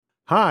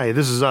Hi,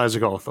 this is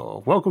Isaac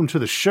Arthur. Welcome to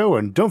the show,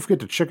 and don't forget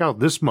to check out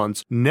this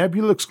month's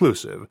Nebula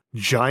exclusive,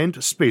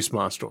 Giant Space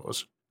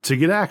Monsters. To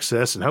get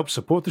access and help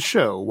support the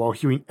show while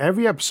hearing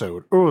every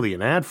episode early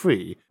and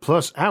ad-free,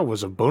 plus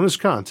hours of bonus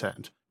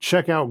content,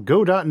 check out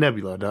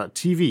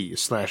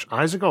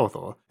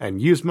go.nebula.tv/IsaacArthur and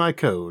use my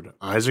code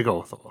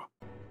IsaacArthur.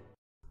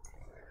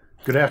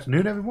 Good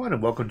afternoon, everyone,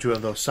 and welcome to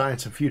another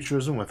Science and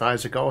Futurism with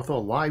Isaac Arthur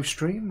live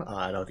stream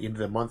at the end of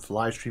the month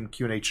live stream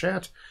Q&A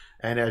chat.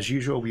 And as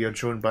usual, we are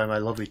joined by my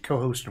lovely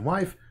co-host and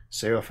wife,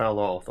 Sarah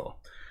Fowler Arthur,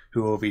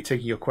 who will be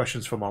taking your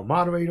questions from our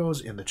moderators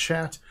in the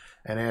chat.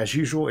 And as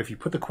usual, if you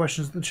put the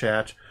questions in the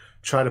chat,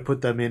 try to put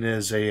them in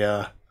as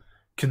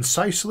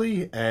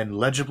concisely and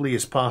legibly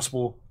as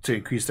possible to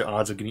increase the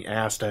odds of getting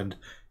asked and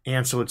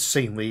answered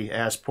sanely,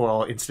 as per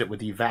our incident with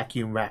the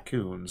vacuum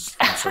raccoons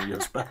from some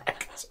years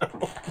back.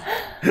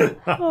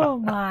 Oh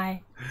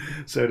my.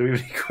 So do we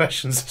have any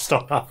questions to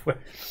start off with?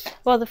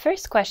 Well, the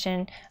first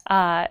question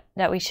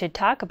that we should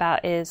talk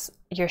about is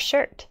your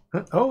shirt.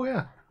 Oh,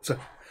 yeah.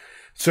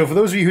 So for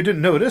those of you who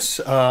didn't notice,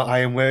 I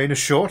am wearing a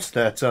shirt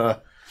that,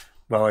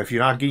 well, if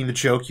you're not getting the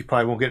joke, you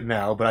probably won't get it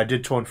now, but I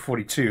did turn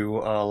 42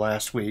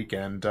 last week,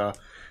 and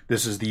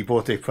this is the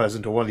birthday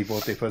present, or one of the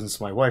birthday presents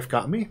my wife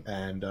got me,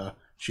 and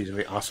she's a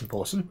very awesome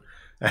person.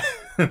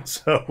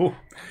 So,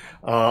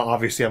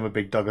 obviously, I'm a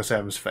big Douglas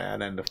Adams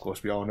fan, and of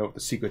course, we all know what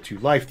the secret to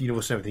life, the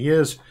universe, and everything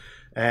is.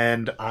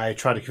 And I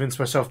tried to convince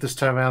myself this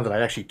time around that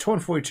I'd actually turn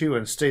 42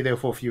 and stay there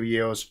for a few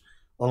years,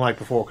 unlike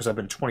before, because I've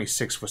been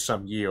 26 for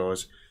some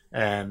years.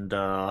 And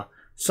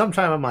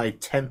sometime on my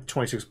 10th,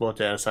 26th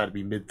birthday, I decided to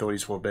be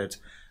mid-30s for a bit.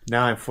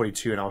 Now I'm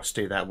 42, and I'll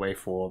stay that way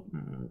for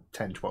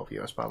 10, 12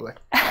 years, probably.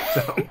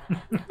 So.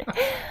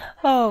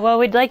 Oh, well,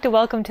 we'd like to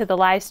welcome to the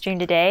live stream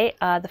today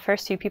the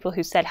first few people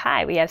who said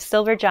hi. We have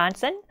Silver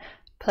Johnson,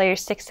 player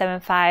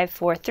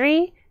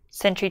 67543,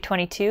 Century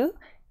 22,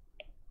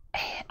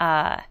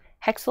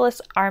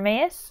 Hexalus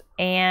Armaeus,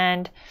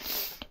 and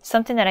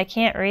something that I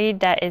can't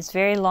read that is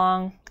very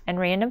long and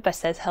random, but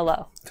says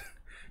hello.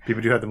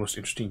 People do have the most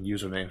interesting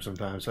usernames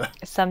sometimes.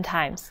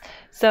 Sometimes.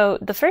 So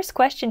the first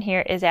question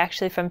here is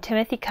actually from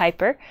Timothy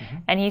Kuiper,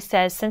 and he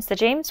says, since the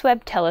James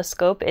Webb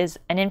Telescope is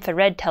an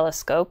infrared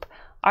telescope,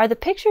 are the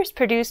pictures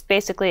produced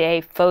basically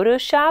a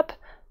Photoshop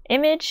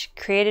image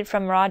created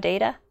from raw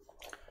data?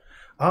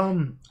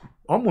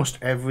 Almost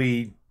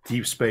every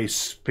deep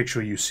space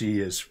picture you see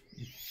is,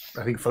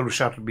 I think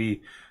Photoshop would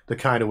be the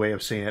kind of way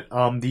of seeing it.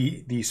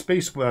 The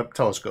Space Webb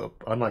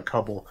Telescope, unlike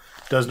Hubble,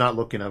 does not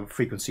look in a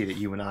frequency that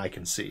you and I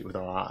can see with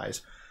our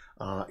eyes.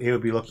 It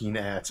would be looking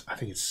at, I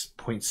think it's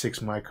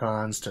 0.6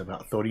 microns to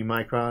about 30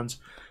 microns,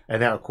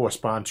 and that would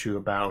correspond to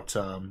about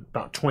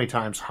 20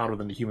 times hotter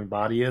than the human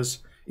body is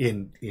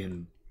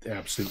in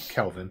absolute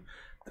Kelvin.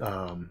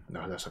 No,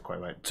 that's not quite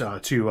right. To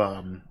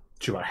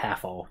about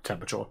half our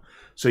temperature.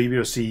 So you'd be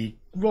able to see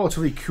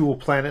relatively cool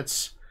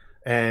planets,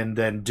 and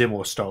then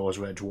dimmer stars,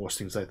 red dwarfs,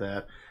 things like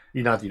that.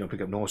 Not that you don't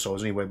pick up normal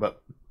stars anyway,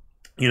 but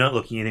you're not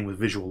looking at anything with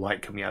visual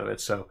light coming out of it.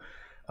 So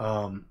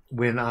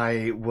when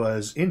I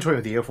was interning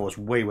with the Air Force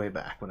way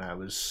back, when I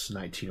was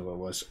 19 or what it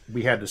was,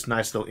 we had this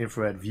nice little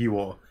infrared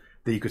viewer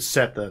that you could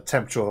set the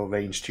temperature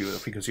range to, the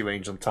frequency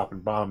range on top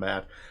and bottom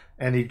at,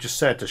 and you just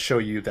set to show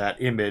you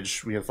that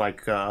image with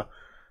like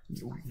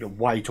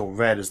white or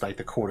red is like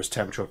the coldest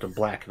temperature up to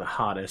black the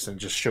hottest, and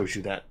just shows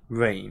you that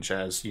range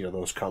as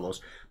those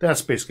colors.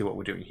 That's basically what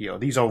we're doing here.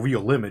 These are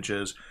real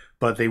images,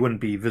 but they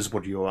wouldn't be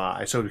visible to your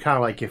eye. So kind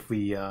of like if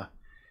we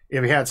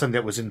had something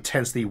that was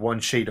intensely one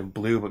shade of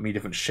blue but many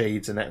different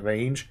shades in that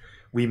range,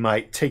 we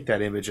might take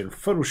that image and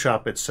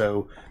Photoshop it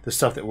so the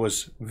stuff that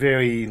was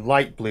very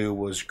light blue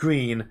was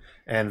green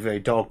and very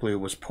dark blue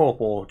was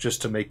purple,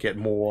 just to make it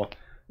more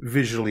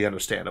visually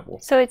understandable.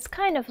 So it's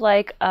kind of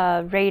like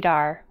a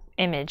radar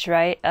image,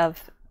 right,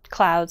 of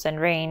clouds and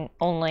rain,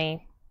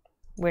 only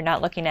we're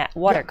not looking at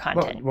water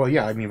content. Well,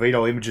 yeah, I mean,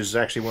 radar images is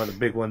actually one of the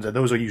big ones, and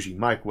those are usually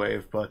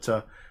microwave, but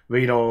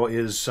radar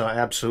is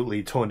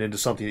absolutely turned into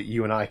something that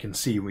you and I can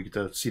see. We get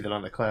to see that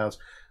on the clouds.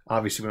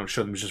 Obviously, we don't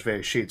show them just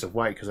various shades of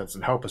white because that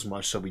doesn't help as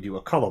much, so we do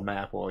a color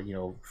map or,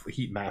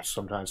 heat maps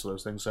sometimes for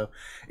those things. So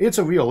it's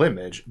a real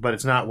image, but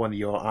it's not one that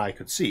your eye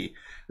could see.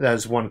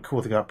 That's one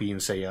cool thing about being,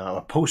 say,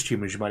 a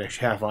post-human is you might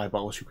actually have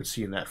eyeballs you could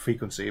see in that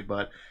frequency,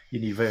 but you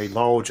need very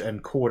large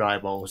and cold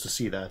eyeballs to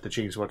see that. The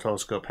James Webb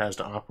Telescope has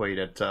to operate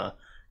at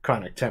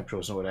cryogenic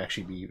temperatures in order to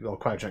actually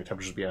cryogenic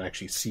temperatures to be able to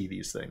actually see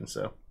these things.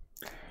 So.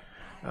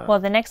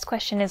 Well, the next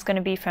question is going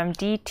to be from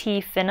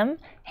D.T. Finham.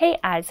 Hey,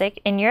 Isaac,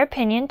 in your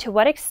opinion, to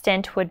what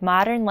extent would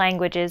modern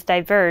languages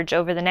diverge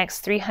over the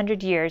next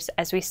 300 years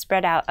as we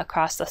spread out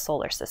across the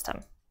solar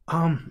system?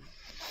 I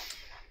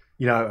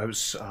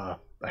was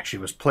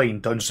playing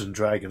Dungeons and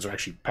Dragons, or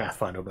actually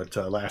Pathfinder, but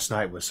last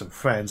night with some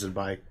friends, and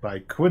by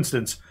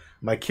coincidence,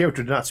 my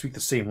character did not speak the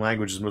same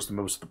language as most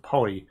of the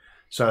party,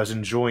 so I was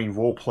enjoying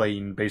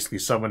role-playing basically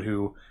someone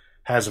who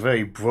has a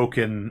very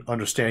broken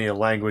understanding of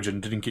language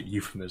and didn't get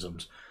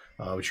euphemisms.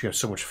 Which you have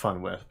so much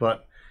fun with.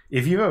 But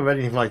if you've ever read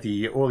anything like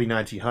the early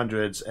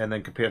 1900s and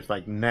then compared to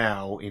like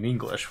now in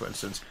English, for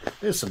instance,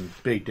 there's some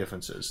big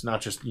differences. Not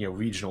just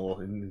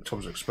regional in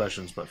terms of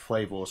expressions, but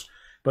flavors.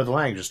 But the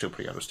language is still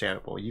pretty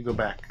understandable. You go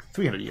back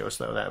 300 years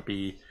though, that would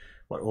be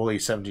early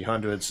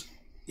 1700s.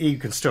 You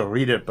can still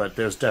read it, but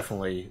there's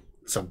definitely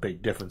some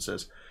big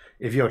differences.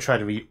 If you try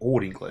to read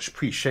Old English,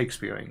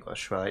 pre-Shakespeare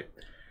English, right?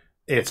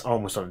 It's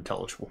almost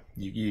unintelligible.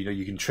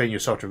 You can train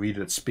yourself to read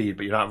it at speed,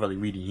 but you're not really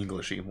reading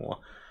English anymore.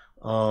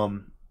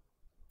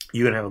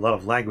 You're going to have a lot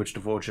of language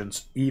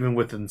divergence, even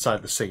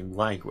inside the same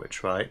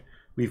language, right?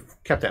 We've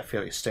kept that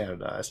fairly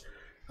standardized.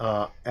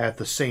 At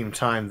the same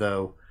time,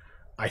 though,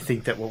 I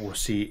think that what we'll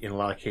see in a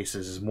lot of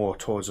cases is more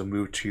towards a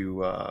move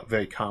to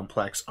very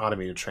complex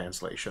automated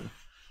translation.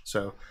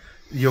 So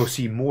you'll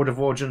see more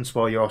divergence,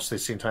 while you also at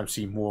the same time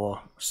see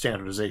more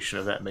standardization,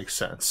 if that makes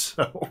sense.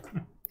 So.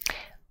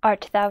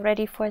 Art thou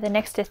ready for the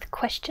nextest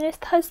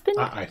questionist, husband?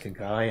 I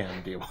think I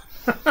am, dear.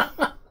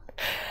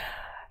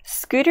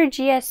 Scooter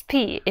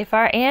GSP, if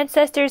our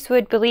ancestors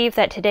would believe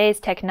that today's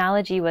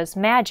technology was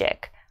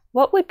magic,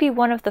 what would be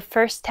one of the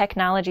first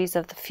technologies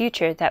of the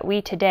future that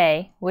we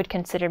today would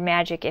consider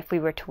magic if we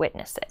were to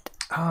witness it?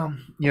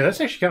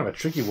 That's actually kind of a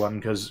tricky one,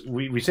 because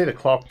we say the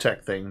clock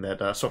tech thing,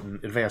 that certain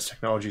advanced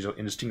technologies are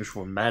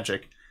indistinguishable from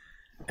magic,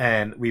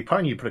 and we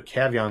probably need to put a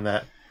caveat on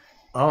that.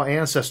 Our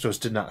ancestors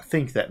did not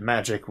think that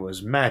magic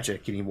was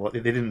magic anymore. They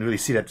didn't really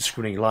see that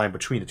discriminating line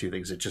between the two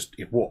things.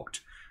 It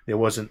worked. There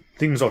wasn't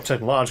things are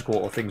technological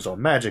or things are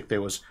magic.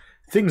 There was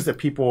things that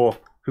people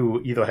who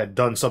either had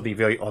done something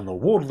very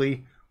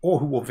otherworldly or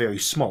who were very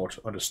smart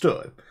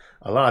understood.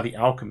 A lot of the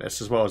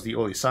alchemists, as well as the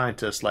early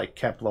scientists like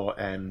Kepler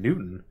and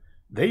Newton,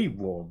 they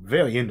were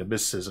very into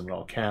mysticism and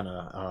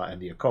arcana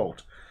and the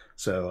occult.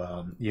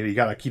 So you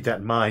got to keep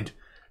that in mind.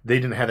 They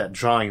didn't have that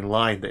drawing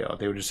line there.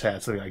 They just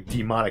had something like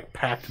demonic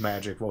pact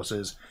magic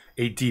versus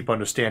a deep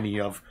understanding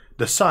of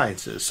the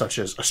sciences, such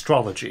as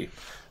astrology.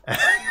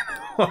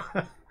 It's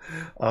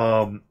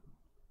kind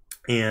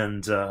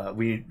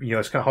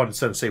of hard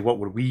to say what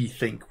would we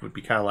think would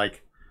be kind of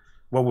like,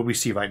 what would we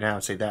see right now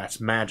and say that's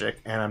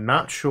magic. And I'm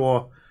not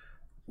sure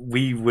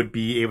we would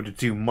be able to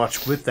do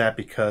much with that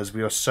because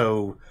we are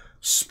so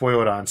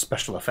spoiled on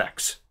special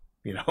effects,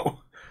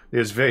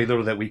 There's very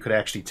little that we could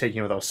actually take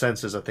in with our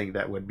senses. I think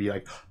that would be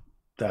like,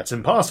 that's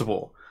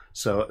impossible.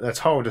 So that's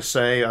hard to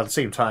say. At the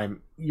same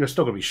time, you're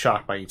still going to be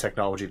shocked by any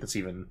technology that's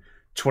even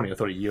 20 or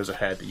 30 years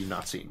ahead that you've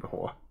not seen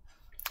before.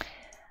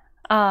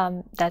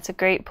 That's a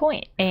great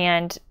point.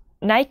 And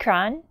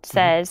Nikron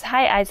says,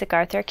 Hi, Isaac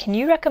Arthur. Can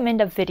you recommend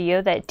a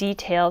video that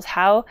details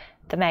how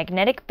the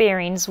magnetic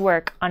bearings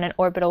work on an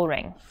orbital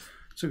ring?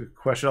 That's a good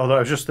question. Although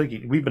I was just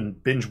thinking, we've been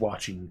binge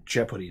watching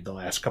Jeopardy the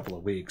last couple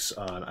of weeks.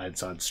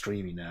 It's on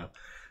streaming now.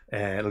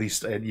 At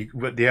least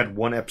they had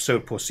one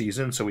episode per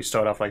season, so we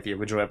start off like the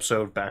original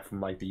episode back from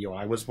like the year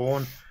I was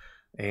born,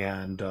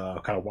 and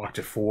kind of walked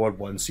it forward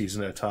one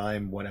season at a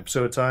time, one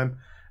episode at a time.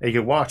 And you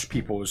can watch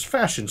people's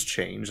fashions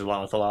change a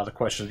lot of the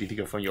questions you think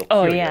of from your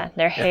period. Yeah,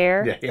 their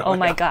hair. Yeah,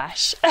 my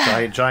gosh.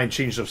 giant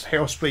changes of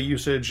hairspray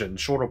usage and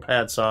shoulder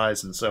pad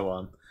size and so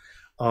on.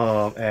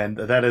 And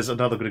that is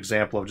another good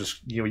example of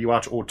just, you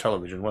watch old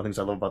television. One of the things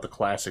I love about the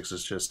classics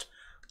is just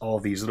all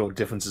these little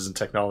differences in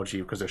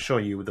technology because they're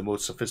showing you the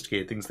most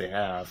sophisticated things they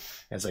have.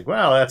 And it's like,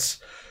 wow, it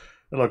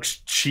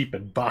looks cheap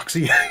and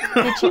boxy.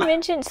 Did you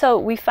mention, so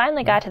we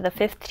finally got to the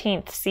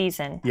 15th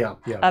season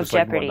of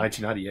Jeopardy.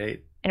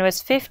 1998. And it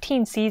was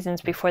 15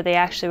 seasons before they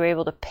actually were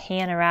able to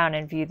pan around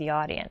and view the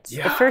audience.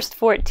 Yeah. The first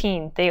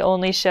 14, they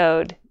only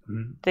showed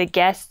the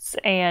guests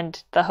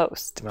and the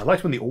host. And I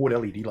liked when the old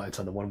LED lights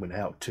on the one went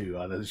out, too.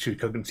 You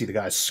couldn't see the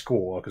guy's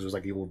score because it was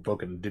like the old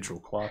broken digital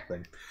clock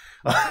thing.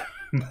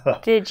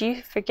 Did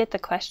you forget the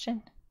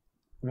question?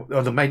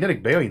 Oh, the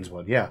magnetic bearings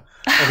one, yeah.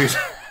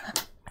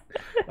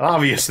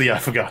 Obviously, I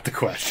forgot the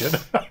question.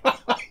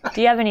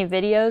 Do you have any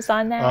videos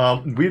on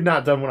that? We've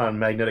not done one on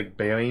magnetic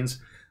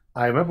bearings.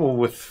 I remember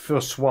with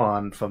Phil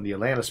Swan from the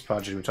Atlantis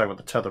Project, we were talking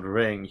about the tethered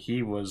ring.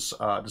 He was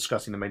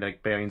discussing the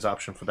magnetic bearings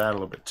option for that a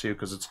little bit too,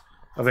 because it's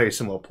a very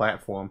similar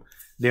platform.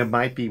 There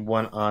might be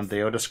one on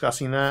there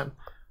discussing that.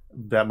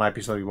 That might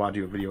be something we want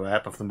to do a video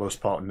at, but for the most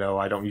part, no.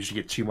 I don't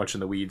usually get too much in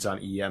the weeds on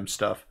EM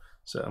stuff.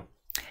 So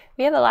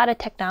we have a lot of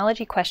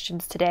technology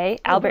questions today.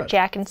 Albert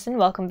Jackinson,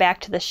 welcome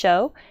back to the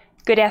show.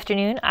 Good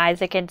afternoon,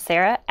 Isaac and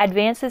Sarah.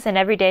 Advances in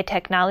everyday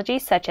technology,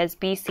 such as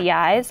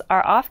BCIs,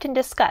 are often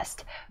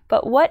discussed.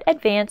 But what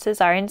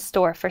advances are in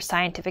store for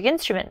scientific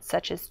instruments,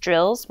 such as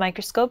drills,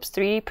 microscopes,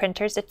 3D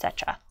printers,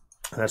 etc.?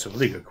 That's a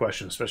really good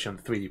question, especially on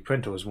the 3D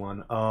printers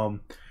one.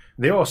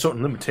 There are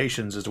certain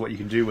limitations as to what you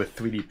can do with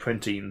 3D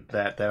printing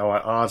that are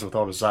at odds with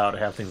our desire to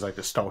have things like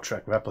the Star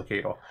Trek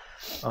replicator.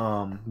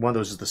 One of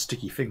those is the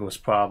sticky fingers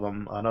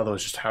problem. Another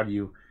is just how do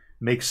you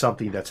make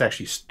something that's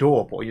actually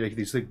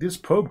storable. This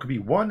probe could be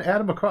one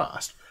atom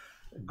across.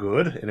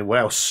 Good. And it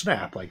will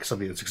snap like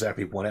something that's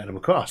exactly one atom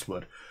across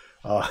would.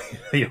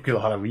 You get a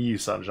lot of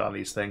reuse on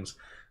these things.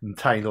 And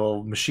tiny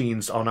little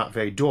machines are not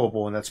very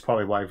durable, and that's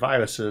probably why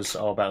viruses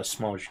are about as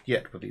small as you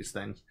get with these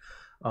things.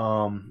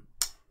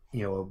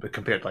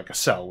 Compared to like a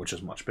cell, which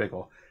is much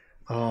bigger.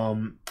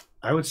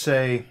 I would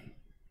say,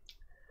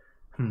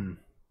 in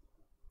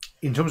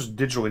terms of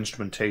digital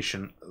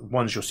instrumentation,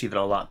 ones you'll see that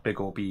are a lot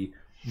bigger will be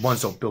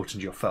ones that are built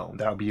into your phone.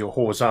 That would be your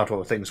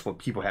horizontal things for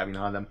people having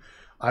on them.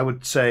 I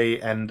would say,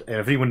 and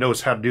if anyone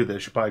knows how to do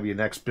this, you'll probably be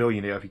the next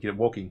billionaire if you get it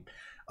working.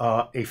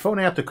 A phone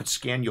app that could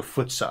scan your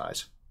foot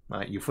size,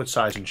 right? Your foot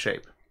size and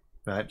shape,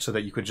 right? So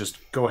that you could just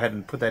go ahead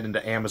and put that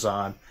into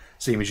Amazon,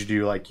 same as you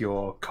do like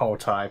your car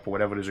type or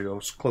whatever it is, or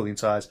your clothing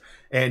size,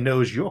 and it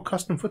knows your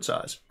custom foot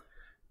size.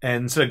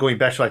 And instead of going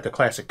back to like the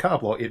classic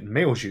cobbler, it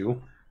mails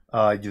you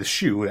the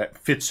shoe that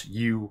fits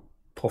you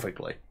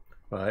perfectly,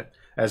 right?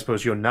 As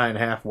opposed to your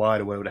 9.5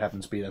 wide or whatever it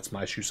happens to be. That's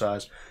my shoe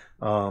size.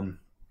 That's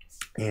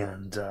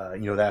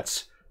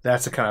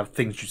the kind of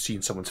things you see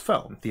in someone's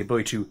phone. The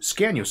ability to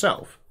scan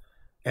yourself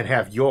and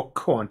have your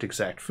current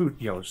exact food,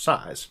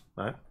 size,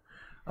 right?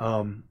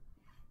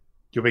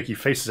 You're making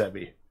faces at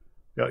me.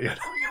 Yeah,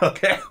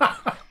 okay.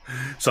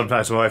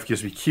 Sometimes my wife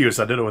gives me cues.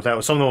 I didn't know what that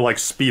was. Some will like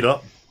speed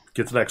up,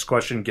 get to the next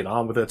question, get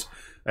on with it,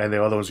 and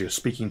there are others you're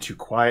speaking too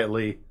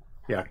quietly.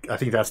 Yeah, I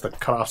think that's the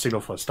cutoff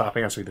signal for stop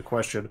answering the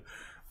question,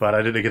 but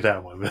I didn't get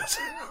that one.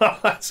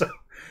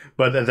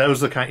 But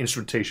those are the kind of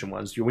instrumentation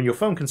ones. When your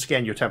phone can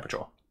scan your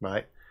temperature,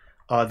 right?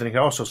 Then it can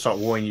also start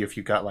warning you if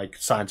you've got like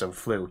signs of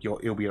flu.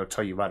 It'll be able to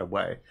tell you right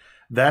away.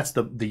 That's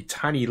the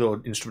tiny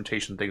little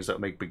instrumentation things that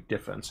make big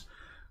difference.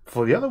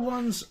 For the other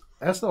ones,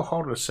 that's a little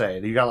harder to say.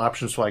 You got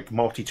options for like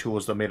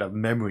multi-tools that are made of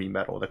memory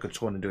metal that could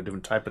turn into a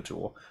different type of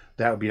tool.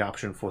 That would be an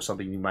option for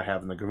something you might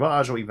have in the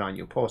garage or even on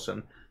your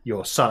person.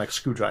 Your sonic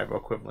screwdriver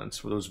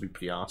equivalents. Well, those would be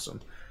pretty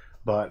awesome.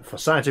 But for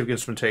scientific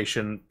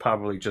instrumentation,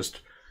 probably just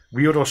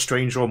weird or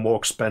strange or more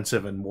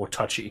expensive and more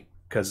touchy,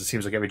 because it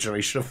seems like every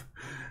generation of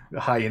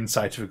high-end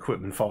scientific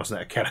equipment falls in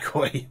that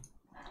category.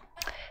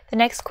 The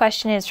next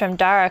question is from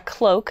Dara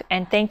Cloak,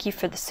 and thank you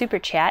for the super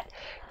chat.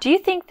 Do you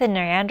think the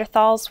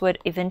Neanderthals would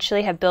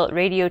eventually have built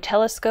radio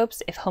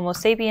telescopes if Homo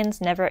sapiens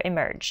never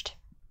emerged?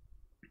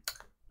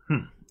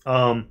 The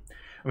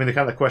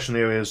kind of question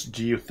there is,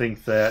 do you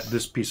think that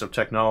this piece of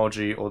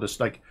technology or this,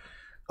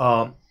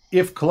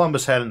 if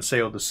Columbus hadn't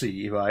sailed the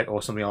sea, right,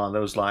 or something along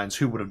those lines,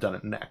 who would have done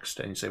it next?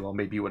 And you say, well,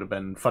 maybe it would have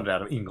been funded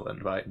out of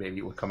England, right? Maybe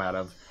it would come out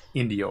of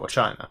India or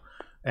China.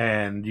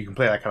 And you can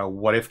play that kind of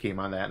what-if game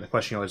on that. And the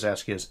question you always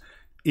ask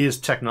is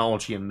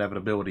technology an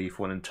inevitability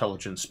for an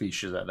intelligent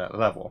species at that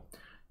level?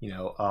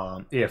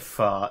 If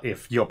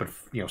Europe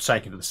had,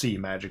 sank into the sea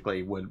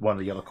magically, would one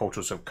of the other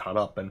cultures have caught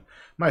up? And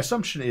my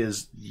assumption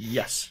is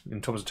yes. In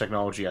terms of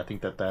technology, I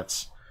think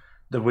that's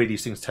the way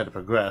these things tend to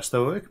progress,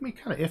 though it can be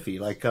kind of iffy.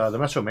 Like the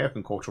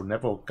Mesoamerican culture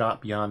never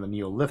got beyond the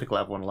Neolithic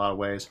level in a lot of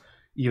ways,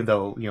 even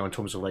though, in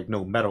terms of like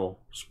no metals,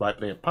 right?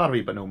 They have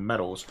pottery, but no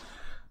metals.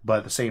 But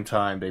at the same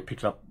time, they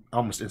picked it up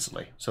almost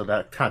instantly. So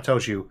that kind of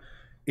tells you,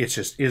 it's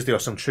just, is there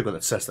some trigger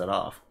that sets that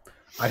off?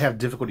 I have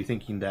difficulty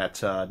thinking that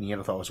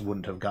Neanderthals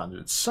wouldn't have gotten it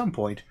at some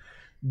point,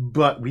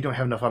 but we don't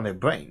have enough on their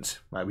brains,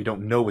 right? We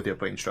don't know what their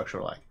brain structure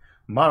are like.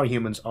 Modern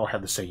humans all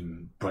have the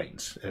same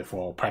brains for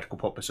all practical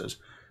purposes.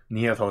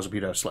 Neanderthals would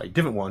be slightly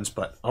different ones,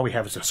 but all we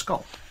have is a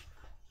skull.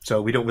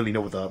 So we don't really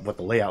know what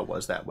the layout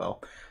was that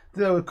well.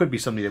 Though it could be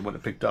something they would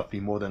have picked up, be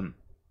more than,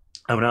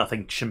 I don't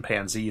think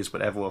chimpanzees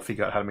would ever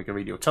figure out how to make a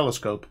radio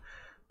telescope,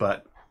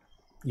 but,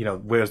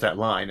 where's that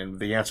line? And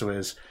the answer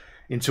is,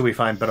 until we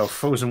find better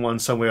frozen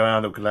ones somewhere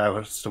around that could allow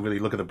us to really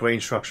look at the brain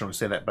structure and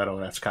understand that better,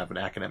 that's kind of an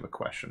academic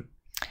question.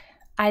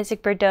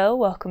 Isaac Bordeaux,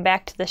 welcome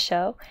back to the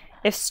show.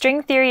 If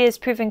string theory is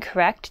proven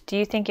correct, do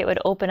you think it would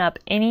open up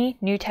any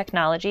new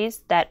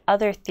technologies that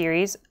other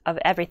theories of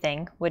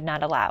everything would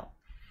not allow?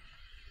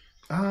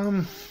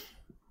 I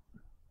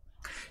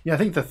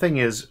think the thing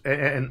is,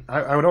 and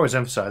I would always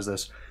emphasize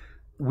this,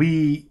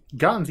 we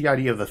got into the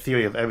idea of the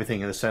theory of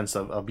everything in the sense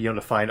of being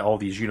able to find all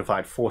these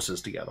unified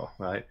forces together,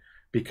 right?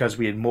 Because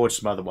we had merged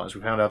some other ones.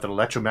 We found out that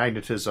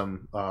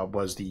electromagnetism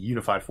was the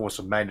unified force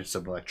of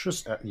magnetism,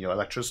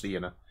 electricity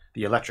and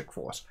the electric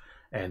force,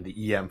 and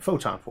the EM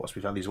photon force.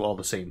 We found these were all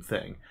the same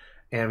thing.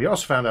 And we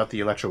also found out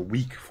the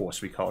electroweak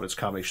force, we call it. It's a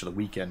combination of the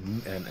weak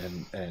and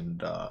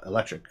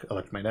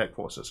electromagnetic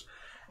forces.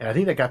 And I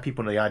think that got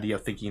people into the idea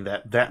of thinking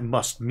that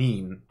must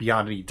mean,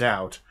 beyond any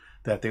doubt,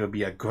 that there would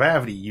be a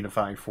gravity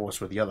unifying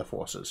force with the other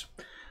forces.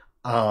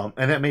 And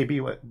that may be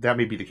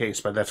the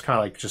case, but that's kind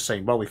of like just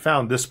saying, well, we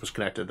found this was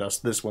connected, thus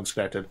this one's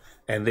connected,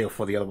 and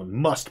therefore the other one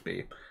must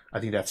be. I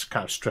think that's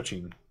kind of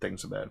stretching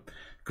things a bit.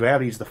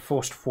 Gravity is the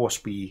first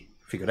force we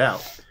figured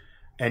out,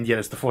 and yet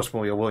it's the first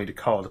one we are willing to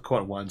call the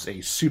current ones a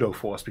pseudo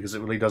force because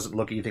it really doesn't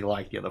look anything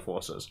like the other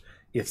forces.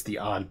 It's the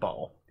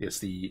oddball.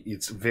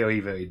 It's very,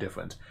 very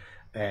different.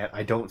 And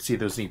I don't see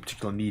there's any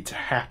particular need to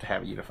have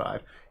it unified.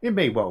 It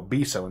may well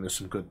be so, and there's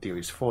some good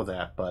theories for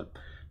that, but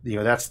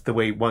that's the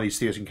way one of these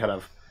theories can kind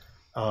of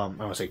I don't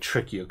want to say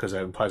trick you because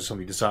that implies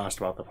something dishonest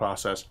about the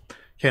process,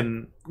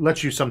 can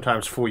let you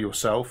sometimes fool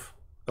yourself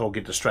or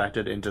get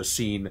distracted into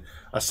seeing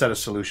a set of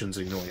solutions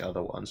and ignoring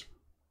other ones.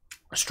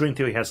 String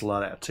theory has a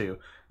lot of that too.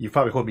 You've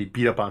probably heard me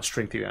beat up on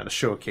string theory on the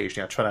show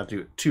occasionally. I try not to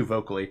do it too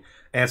vocally,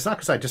 and it's not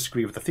because I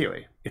disagree with the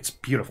theory. It's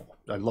beautiful.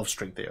 I love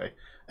string theory.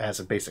 as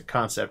a basic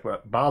concept.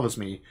 What bothers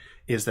me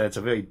is that it's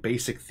a very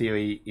basic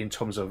theory in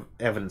terms of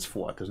evidence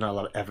for it. There's not a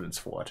lot of evidence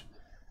for it.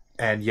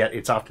 And yet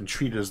it's often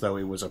treated as though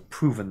it was a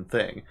proven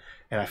thing.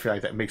 And I feel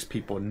like that makes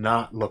people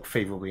not look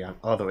favorably on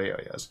other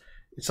areas.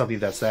 It's something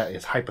that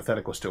is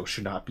hypothetical still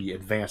should not be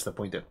advanced to the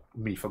point that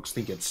many folks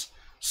think it's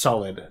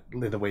solid in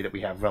the way that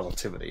we have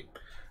relativity.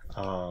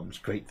 It's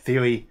a great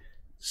theory,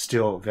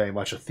 still very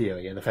much a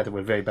theory. And the fact that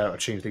we're very bad at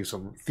changing things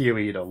from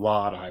theory to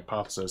law to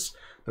hypothesis,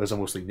 those are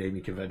mostly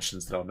naming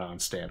conventions that are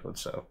non-standard.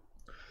 So,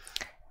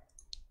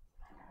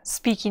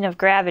 speaking of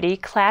gravity,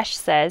 Clash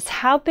says,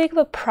 how big of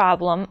a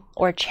problem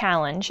or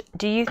challenge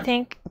do you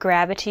think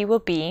gravity will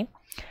be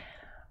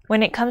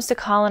when it comes to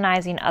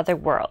colonizing other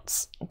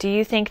worlds? Do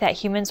you think that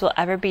humans will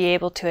ever be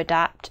able to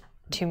adapt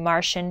to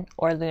Martian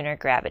or lunar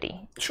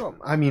gravity? Sure.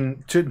 I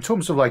mean, in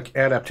terms of like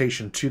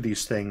adaptation to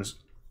these things,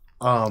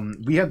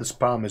 we have this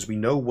problem is we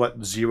know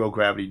what zero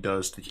gravity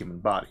does to the human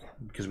body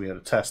because we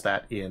had to test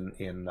that in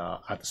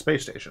at the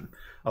space station.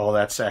 Oh,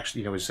 that's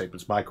actually, we say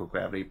it's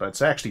microgravity, but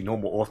it's actually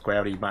normal Earth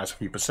gravity minus a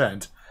few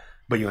 %,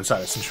 but you're inside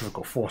a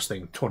centrifugal force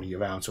thing turning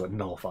you around, so it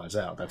nullifies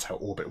out. That's how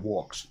orbit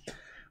works.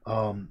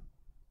 When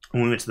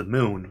we went to the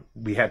moon,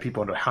 we had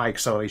people under high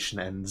acceleration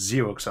and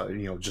zero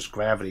acceleration, just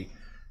gravity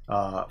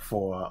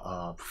for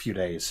a few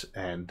days,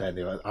 and then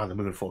they were on the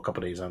moon for a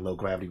couple of days on low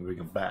gravity and bring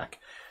them back.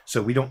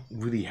 So we don't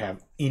really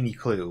have any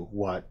clue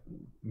what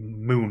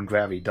moon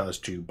gravity does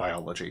to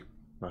biology.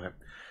 Right?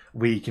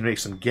 We can make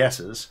some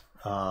guesses,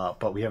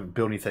 but we haven't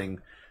built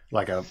anything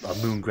like a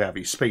moon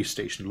gravity space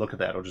station to look at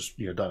that, or just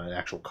done an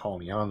actual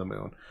colony on the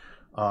moon.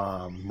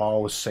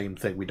 Mars, same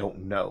thing. We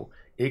don't know.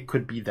 It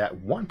could be that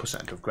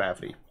 1% of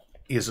gravity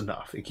is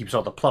enough. It keeps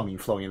all the plumbing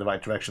flowing in the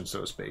right direction,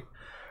 so to speak.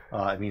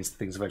 It means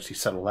things eventually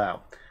settle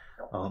out.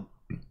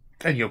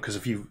 And because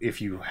if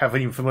you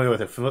haven't even familiar with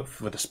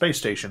the space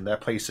station,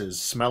 that place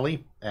is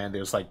smelly and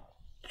there's like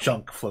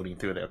junk floating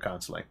through there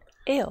constantly.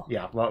 Ew.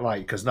 Yeah, right,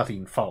 because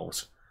nothing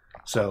falls.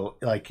 So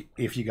like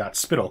if you got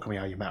spittle coming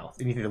out of your mouth,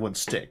 anything that wouldn't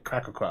stick,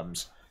 cracker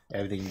crumbs,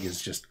 everything is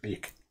just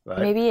ick. Right?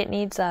 Maybe it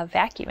needs a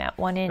vacuum at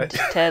one end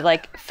to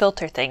like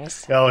filter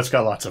things. Oh, it's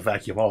got lots of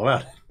vacuum all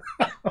around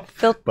it.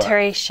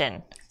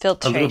 Filtration. A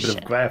little bit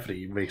of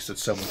gravity makes it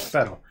so much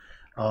better.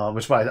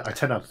 Which is why I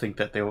tend not to think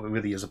that there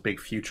really is a big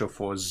future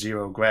for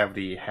zero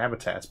gravity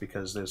habitats,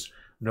 because there's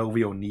no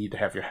real need to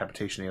have your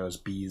habitation areas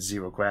be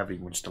zero gravity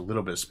when just a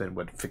little bit of spin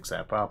would fix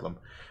that problem.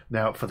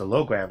 Now, for the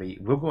low gravity,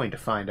 we're going to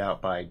find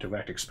out by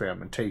direct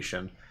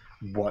experimentation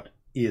what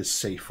is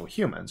safe for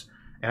humans.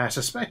 And I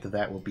suspect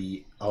that will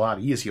be a lot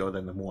easier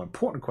than the more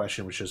important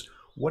question, which is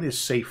what is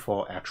safe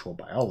for actual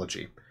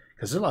biology?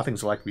 Because there's a lot of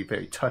things that like to be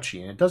very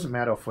touchy, and it doesn't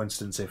matter, for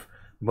instance, if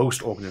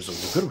most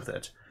organisms are good with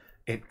it.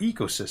 An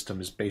ecosystem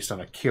is based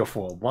on a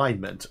careful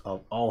alignment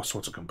of all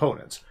sorts of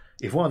components.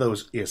 If one of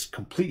those is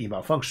completely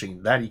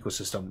malfunctioning, that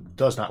ecosystem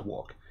does not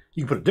work.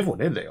 You can put a different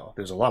one in there.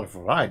 There's a lot of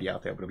variety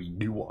out there, but it'll be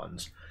new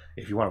ones.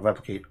 If you want to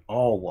replicate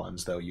all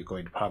ones, though, you're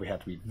going to probably have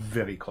to be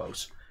very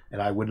close.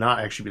 And I would not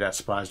actually be that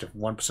surprised if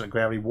 1%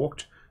 gravity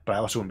worked, but I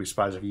also wouldn't be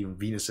surprised if even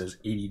Venus's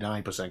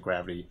 89%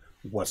 gravity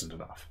wasn't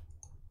enough.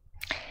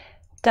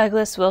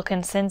 Douglas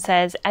Wilkinson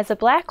says, as a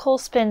black hole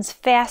spins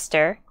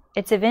faster,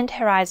 its event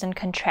horizon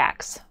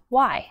contracts.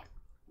 Why?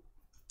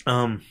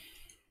 Let's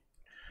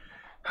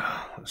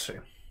see.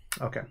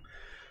 Okay.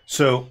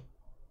 So,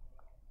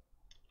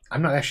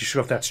 I'm not actually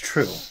sure if that's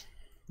true.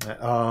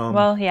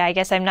 Well, yeah, I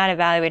guess I'm not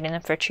evaluating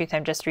them for truth.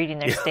 I'm just reading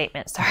their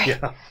statement. Sorry.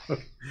 Yeah.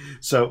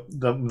 So,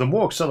 the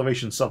more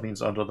acceleration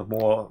something's under, the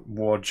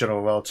more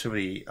general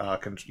relativity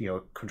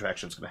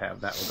contraction it's going to have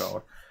in that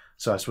regard.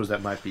 So I suppose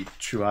that might be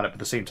true on it, but at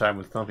the same time,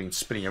 with something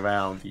spinning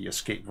around, the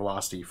escape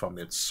velocity from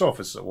its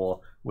surface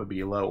would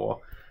be lower.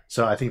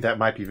 So I think that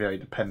might be very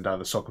dependent on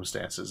the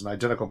circumstances. An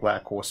identical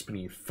black hole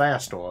spinning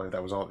faster, if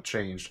that was all that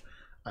changed,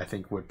 I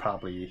think would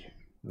probably...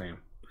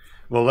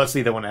 Well, let's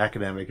leave that one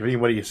academic. If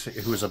anybody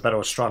who is a better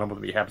astronomer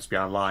than me happens to be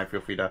online,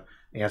 feel free to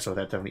answer if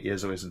that definitely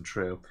is or isn't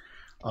true.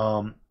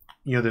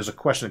 There's a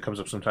question that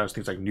comes up sometimes,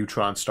 things like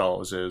neutron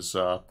stars, is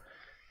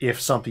if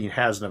something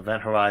has an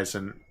event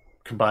horizon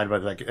combined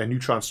with like a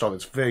neutron star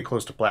that's very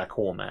close to black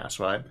hole mass,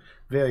 right?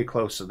 Very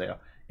close to there.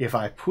 If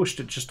I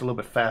pushed it just a little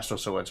bit faster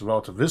so its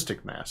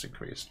relativistic mass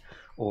increased,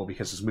 or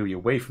because it's moving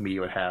away from me, it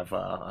would have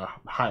a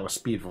higher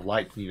speed of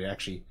light for me to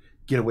actually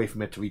get away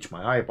from it to reach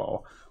my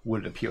eyeball,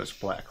 would it appear as a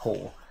black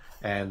hole?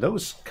 And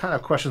those kind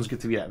of questions get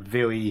to be that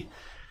very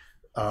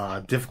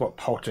difficult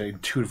part to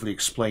intuitively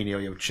explain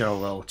area of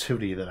general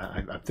relativity that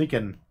I'm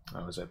thinking,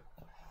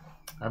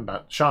 I'm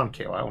about Sean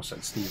Carroll. I almost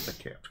said Steve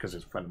McCare because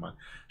he's a friend of mine.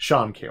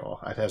 Sean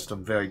Carroll has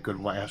some very good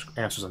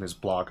answers on his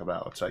blog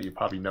about. You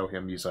probably know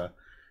him. He's a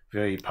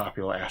very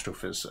popular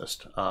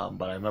astrophysicist.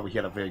 But I remember he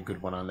had a very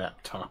good one on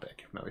that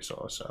topic, if memory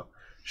serves. So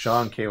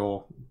Sean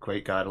Carroll,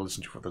 great guy to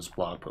listen to for this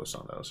blog post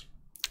on those.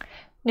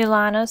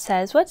 Nulano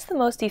says, what's the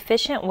most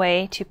efficient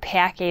way to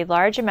pack a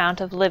large amount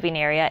of living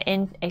area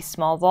in a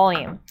small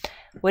volume?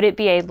 Would it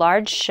be a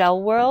large shell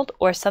world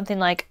or something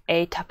like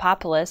a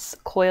Topopolis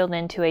coiled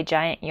into a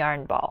giant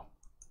yarn ball?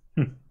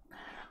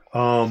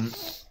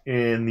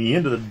 in the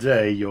end of the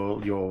day, your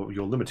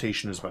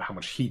limitation is about how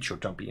much heat you're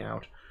dumping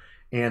out.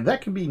 And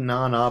that can be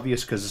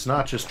non-obvious because it's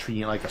not just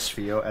treating it like a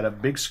sphere. At a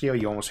big scale,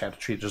 you almost have to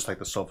treat it just like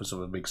the surface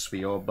of a big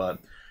sphere, but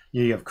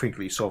you have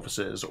crinkly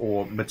surfaces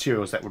or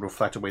materials that would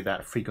reflect away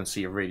that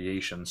frequency of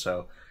radiation.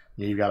 So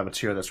you've got a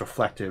material that's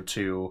reflective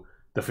to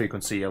the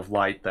frequency of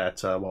light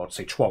that, well,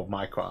 say 12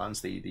 microns,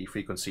 the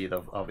frequency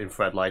of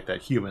infrared light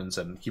that humans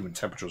and human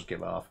temperatures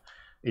give off.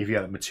 If you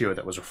had a material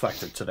that was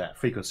reflective to that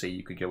frequency,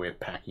 you could get away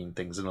with packing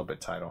things in a little bit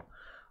tighter.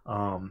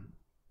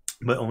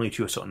 But only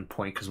to a certain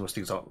point, because most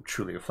things aren't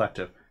truly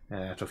reflective.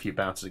 And after a few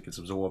bounces, it gets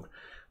absorbed.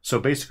 So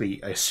basically,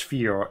 a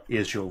sphere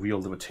is your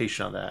real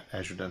limitation on that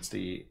as your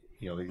density,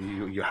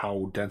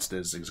 how dense it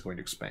is going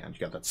to expand. You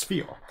got that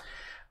sphere.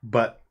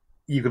 But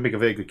you can make a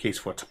very good case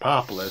for a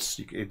Topopolis.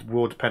 It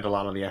will depend a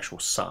lot on the actual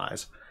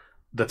size.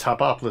 The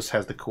Topopolis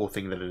has the cool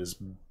thing that it is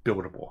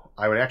buildable.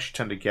 I would actually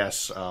tend to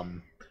guess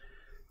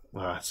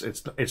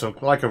it's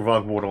like a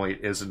rug mold, only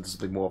it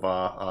isn't more of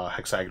a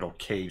hexagonal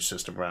cage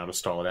system around a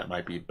star. That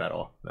might be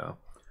better. No.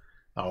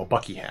 Or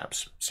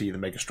Buckyhabs. See the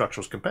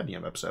Megastructurals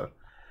Compendium episode.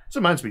 This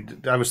reminds me,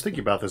 I was thinking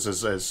about this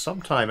as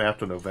sometime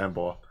after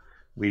November,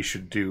 we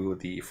should do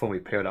the Fermi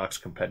Paradox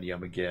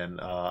Compendium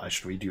again. I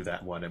should redo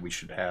that one, and we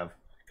should have,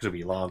 because it'll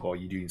be long, or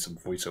you do need some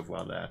voiceover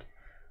on that.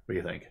 What do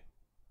you think?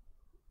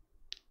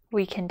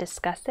 We can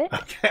discuss it.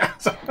 Okay.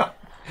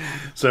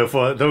 So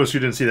for those who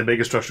didn't see the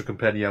Megastructural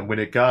Compendium, when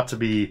it got to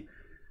be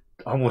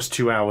almost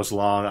 2 hours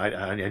long,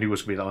 I knew it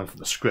was going to be long from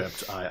the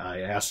script. I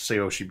asked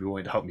Sayo if she'd be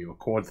willing to help me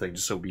record things,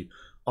 just so we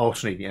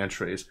alternate the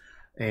entries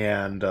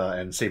and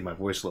save my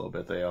voice a little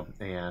bit there.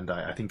 And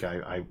I think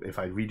if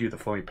I redo the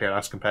Fermi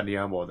Paradox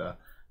Compendium or the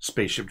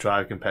Spaceship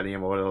Drive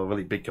Compendium or the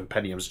really big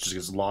compendiums, it just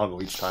gets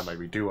longer each time I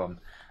redo them.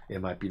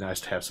 It might be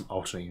nice to have some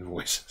alternating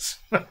voices.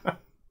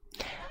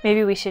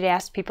 Maybe we should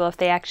ask people if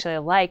they actually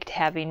liked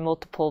having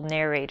multiple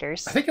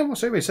narrators. I think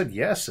almost everybody said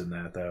yes in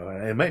that, though.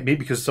 It might be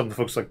because some of the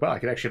folks are like, wow, I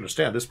can actually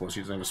understand this voice.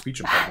 He doesn't have a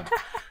speech impediment.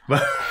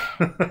 But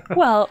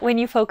well, when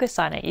you focus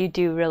on it, you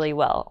do really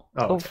well.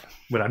 Oh,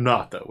 when I'm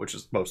not, though, which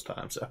is most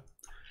times. So.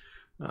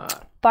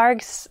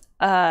 Boris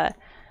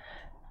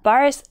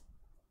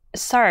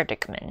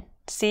Sardikman.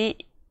 See,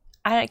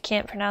 I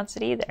can't pronounce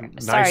it either.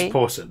 Sorry. Nice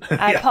person.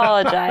 I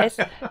apologize.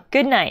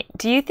 Good night.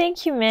 Do you think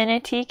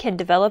humanity can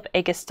develop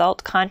a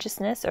Gestalt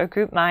consciousness or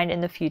group mind in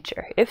the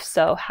future? If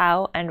so,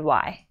 how and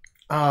why?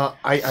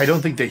 I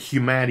don't think that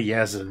humanity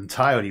as an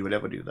entirety would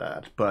ever do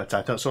that, but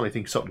I certainly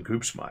think certain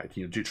groups might.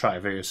 Do try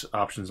various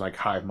options like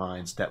hive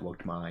minds,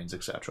 networked minds,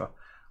 etc.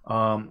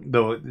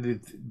 Though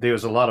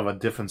there's a lot of a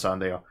difference on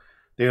there.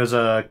 There's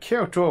a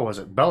character, was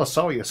it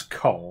Belisarius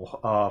Cull,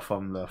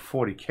 from the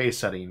 40k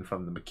setting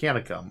from the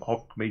Mechanicum,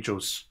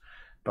 Majos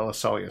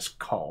Belisarius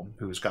Cull,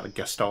 who's got a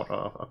Gestalt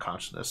a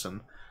consciousness,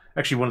 and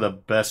actually one of the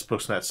best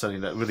books in that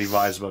setting that really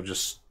rises above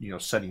just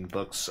setting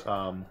books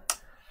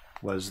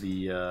was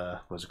the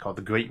what's it called,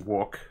 The Great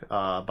Walk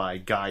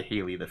by Guy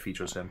Haley that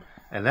features him,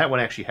 and that one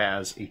actually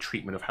has a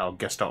treatment of how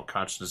Gestalt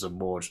consciousness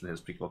emerged in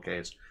his particular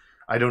case.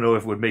 I don't know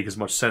if it would make as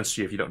much sense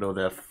to you if you don't know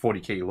the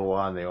 40k lore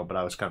on there, but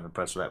I was kind of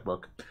impressed with that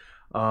book.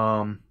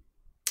 Now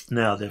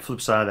the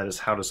flip side of that is,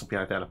 how does something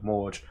like that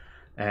emerge?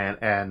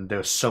 And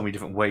there's so many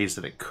different ways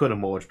that it could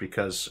emerge,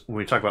 because when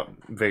we talk about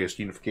various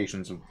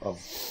unifications of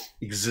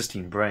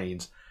existing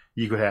brains,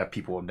 you could have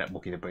people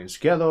networking their brains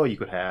together, you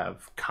could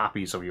have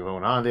copies of your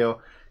own on there,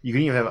 you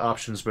can even have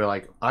options where,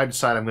 like, I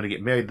decide I'm going to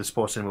get married to this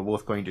person and we're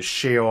both going to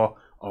share our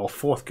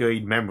 4th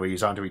grade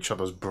memories onto each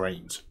other's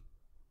brains.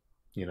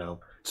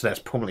 So that's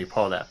permanently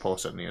part of that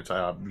person. It's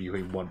you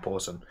have one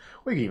person.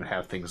 Or you can even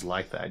have things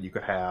like that. You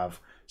could have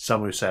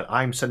someone who said,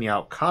 I'm sending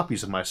out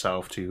copies of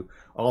myself to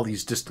all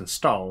these distant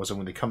stars, and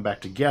when they come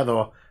back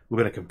together, we're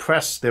going to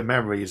compress their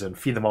memories and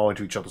feed them all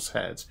into each other's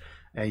heads.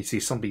 And you see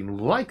something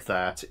like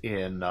that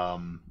in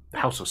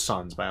House of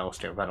Suns by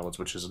Alastair Reynolds,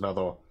 which is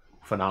another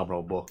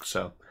phenomenal book.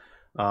 So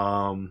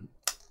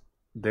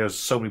there's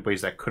so many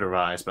ways that could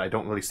arise, but I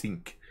don't really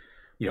think,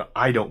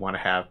 I don't want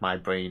to have my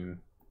brain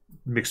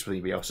mixed with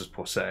anybody else's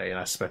per se, and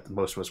I suspect that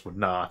most of us would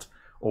not,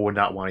 or would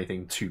not want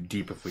anything too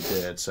deep if we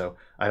did. So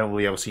I don't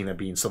really ever see that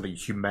being something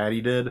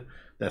humanity did.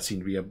 That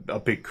seemed to be a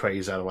big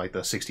craze out of like the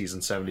 60s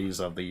and 70s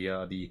of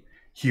the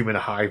human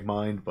hive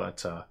mind,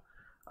 but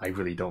I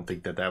really don't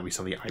think that would be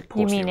something I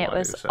personally You mean it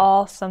was do, so.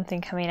 all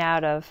something coming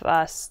out of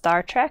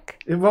Star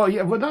Trek? Well,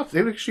 yeah, well, not,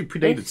 they actually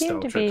predated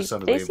Star Trek to some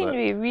degree. They seem to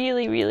be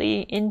really,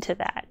 really into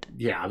that.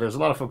 Yeah, there's a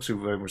lot of folks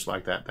who very much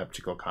like that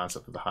particular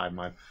concept of the hive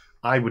mind.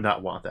 I would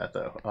not want that,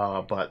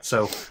 though. But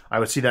so I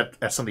would see that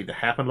as something that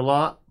happened a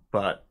lot,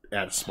 but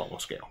at a smaller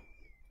scale.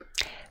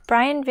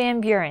 Brian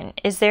Van Buren,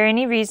 is there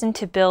any reason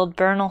to build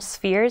Bernal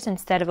spheres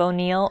instead of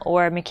O'Neill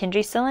or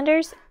McKendree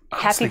cylinders?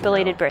 Happy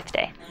belated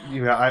birthday.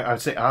 Yeah, I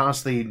would say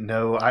honestly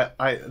no.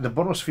 The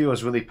Bernal sphere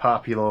was really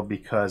popular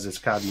because it's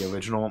kind of the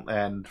original,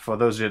 and for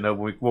those who didn't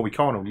know, what we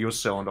call an O'Neill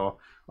cylinder,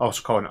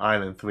 also called an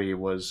Island 3,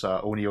 was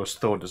O'Neill's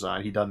third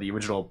design. He done the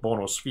original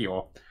Bernal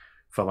sphere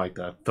from like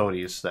the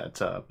 30s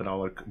that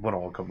Bernal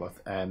would come with,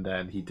 and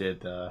then he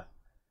did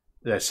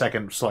the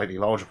second slightly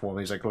larger form.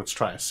 He's like, let's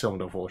try a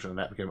cylinder version, and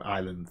that became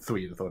Island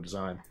 3, the third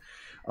design.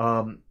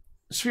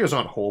 Spheres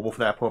aren't horrible for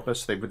that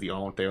purpose. They really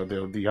aren't. They're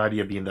the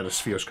idea being that a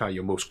sphere is kind of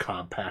your most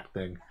compact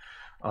thing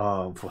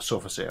for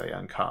surface area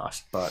and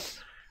cost, but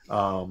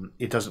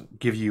it doesn't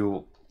give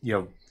you,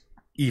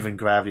 even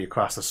gravity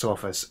across the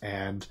surface,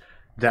 and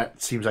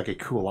that seems like a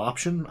cool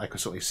option. I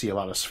could certainly see a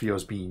lot of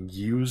spheres being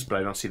used, but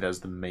I don't see that as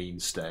the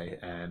mainstay.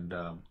 And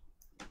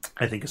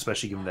I think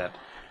especially given that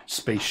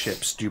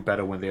spaceships do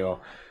better when they are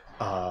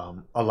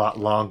a lot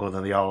longer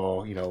than they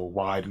are,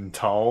 wide and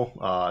tall,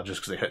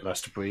 just because they hit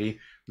less debris,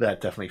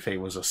 that definitely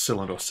favors a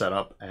cylinder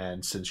setup.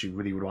 And since you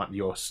really would want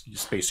your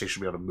space station to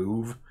be able to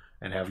move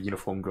and have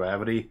uniform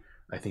gravity,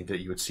 I think that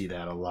you would see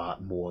that a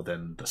lot more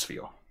than the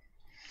sphere.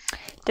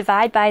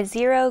 Divide by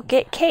Zero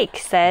Get Cake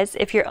says,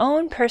 if your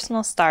own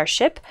personal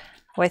starship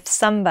with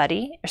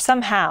somebody or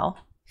somehow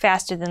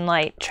faster than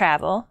light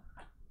travel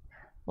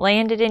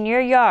landed in your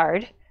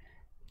yard,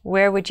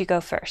 where would you go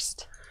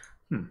first?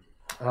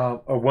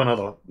 One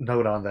other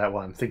note on that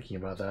while I'm thinking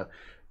about that.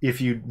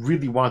 If you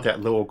really want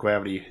that lower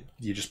gravity,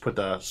 you just put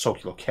the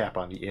circular cap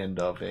on the end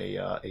of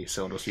a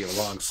cylinder. So you have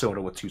a long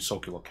cylinder with two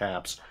circular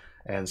caps.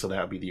 And so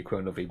that would be the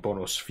equivalent of a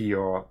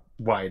Bonosphere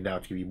widened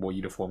out to give you more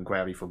uniform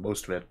gravity for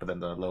most of it, but then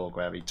the lower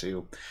gravity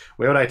too.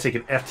 Where would I take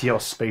an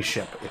FTL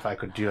spaceship if I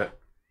could do it?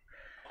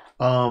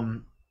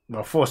 Well,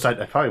 first,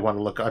 I'd probably want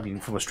to look,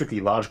 from a strictly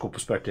logical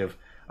perspective,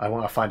 I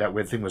want to find out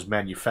where the thing was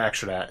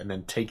manufactured at and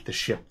then take the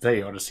ship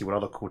there to see what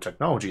other cool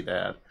technology they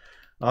had.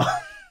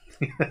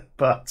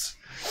 But,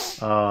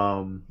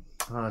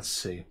 let's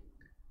see.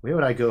 Where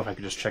would I go if I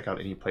could just check out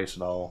any place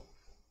at all?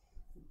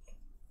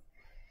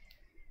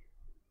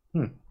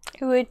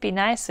 It would be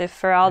nice if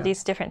for all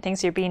these different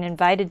things you're being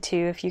invited to,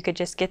 if you could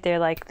just get there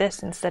like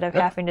this instead of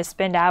having to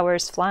spend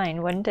hours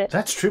flying, wouldn't it?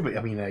 That's true, but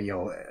I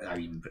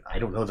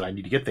don't know that I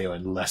need to get there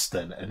in less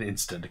than an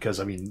instant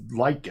because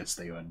light gets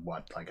there in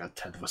like a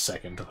tenth of a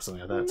second or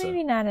something like that.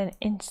 Maybe not an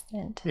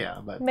instant. Yeah,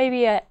 but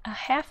maybe a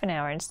half an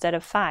hour instead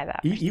of 5 hours.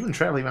 Even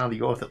traveling around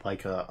the Earth at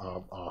like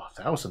a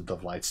thousandth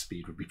of light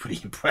speed would be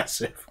pretty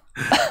impressive.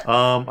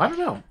 I don't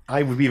know.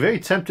 I would be very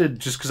tempted,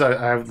 just because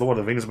I have Lord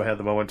of the Rings in my head at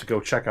the moment, to go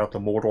check out the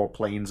Mordor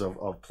plains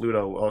of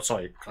Pluto. Oh,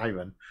 sorry,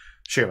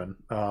 Sharon.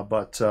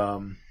 But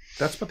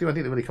that's about the only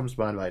thing that really comes to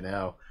mind right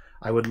now.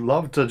 I would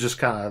love to just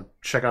kind of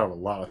check out a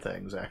lot of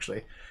things,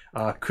 actually.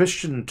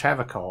 Christian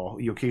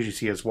Tavakal, you occasionally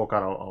see us walk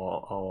out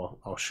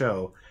our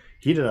show.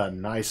 He did a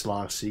nice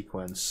long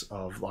sequence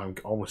of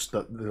almost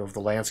of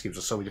the landscapes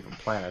of so many different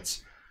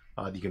planets.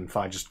 You can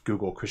find, just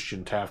Google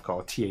Christian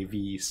Tavakal,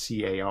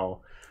 Tavcal.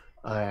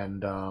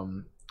 And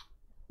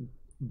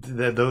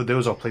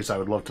those are places I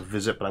would love to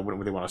visit, but I wouldn't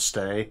really want to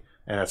stay.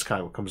 And that's kind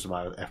of what comes to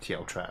mind with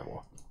FTL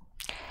travel.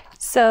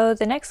 So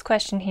the next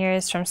question here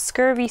is from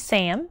Scurvy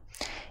Sam.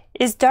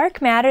 Is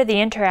dark matter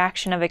the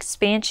interaction of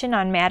expansion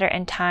on matter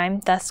and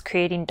time, thus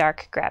creating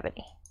dark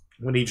gravity?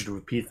 I'm going to need you to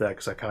repeat that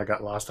because I kind of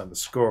got lost on the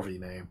Scurvy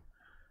name.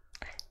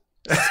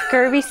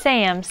 Scurvy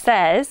Sam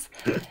says,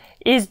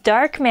 is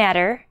dark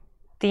matter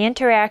the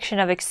interaction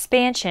of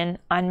expansion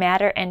on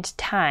matter and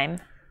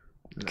time,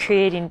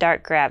 creating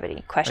dark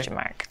gravity? ?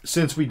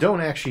 Since we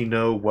don't actually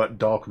know what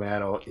dark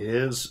matter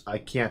is, I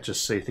can't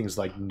just say things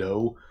like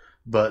no,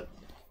 but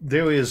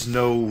there is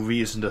no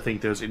reason to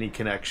think there's any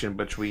connection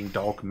between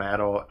dark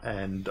matter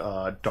and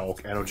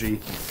dark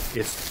energy.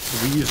 We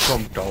use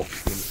from dark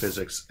in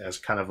physics as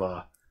kind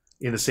of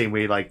in the same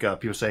way like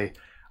people say,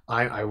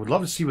 I would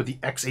love to see what the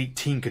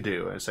X-18 could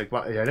do. And it's like,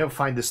 well, I never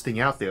find this thing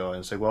out there. And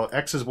it's like, well,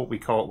 X is what we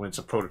call it when it's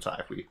a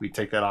prototype. We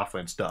take that off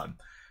when it's done.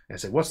 And I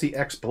say, what's the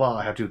X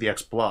blah have to do with the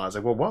X blah? It's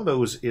like, well, one of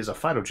those is a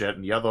fighter jet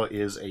and the other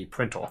is a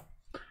printer.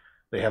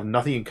 They have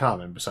nothing in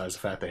common besides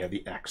the fact they have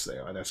the X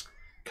there. And that's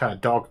kind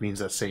of dark means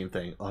that same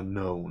thing,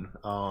 unknown.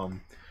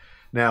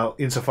 Now,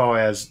 insofar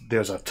as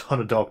there's a ton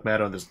of dark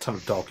matter and there's a ton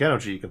of dark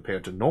energy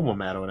compared to normal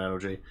matter and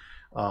energy,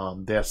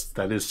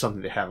 that is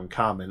something they have in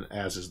common,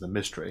 as is the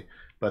mystery.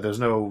 But there's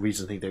no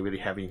reason to think they really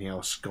have anything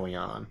else going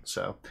on.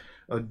 So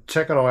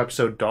check out our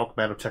episode, Dark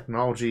Matter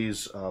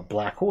Technologies,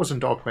 Black Holes in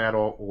Dark Matter,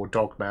 or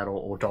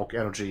Dark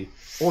Energy,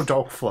 or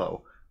Dark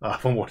Flow,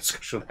 for more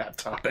discussion of that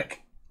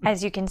topic.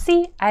 As you can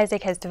see,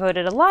 Isaac has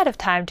devoted a lot of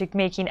time to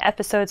making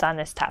episodes on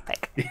this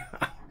topic. Yeah.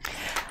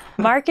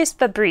 Marcus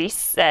Fabrice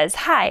says,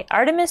 hi,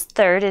 Artemis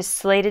III is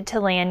slated to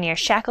land near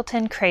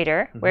Shackleton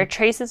Crater, where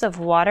traces of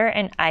water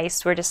and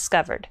ice were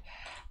discovered.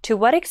 To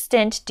what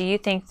extent do you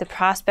think the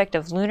prospect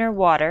of lunar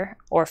water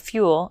or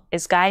fuel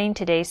is guiding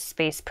today's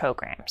space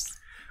programs?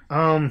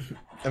 For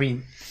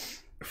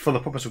the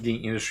purpose of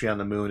getting industry on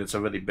the moon, it's a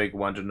really big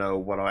one to know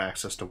what our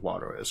access to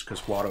water is,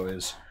 because water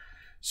is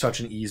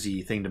such an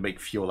easy thing to make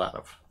fuel out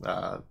of.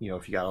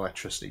 If you got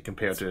electricity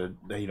compared to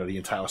the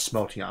entire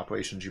smelting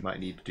operations you might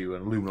need to do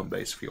an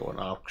aluminum-based fuel, an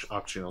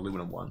oxygen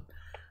aluminum one.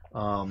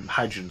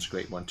 Hydrogen's a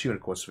great one too, and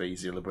of course it's very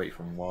easy to liberate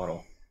from water.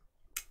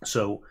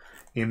 So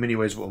in many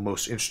ways, what we're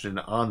most interested in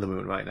on the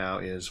moon right now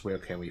is where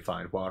can we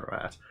find water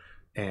at,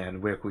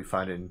 and where can we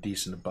find it in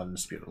decent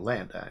abundance to be able to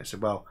land at. I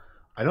said, well,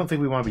 I don't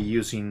think we want to be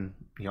using,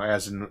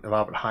 as in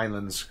Robert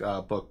Heinlein's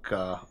book,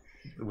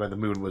 where the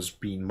moon was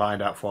being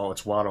mined out for all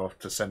its water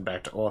to send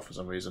back to Earth for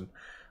some reason.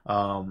 We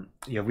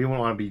won't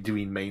want to be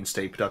doing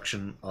mainstay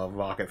production of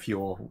rocket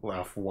fuel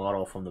for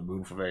water from the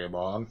moon for very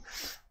long,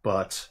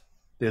 but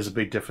there's a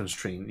big difference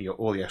between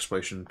early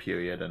exploration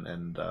period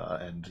and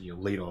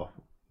later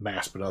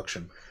mass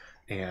production.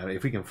 And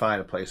if we can find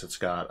a place that's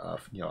got a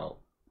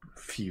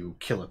few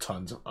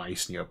kilotons of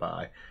ice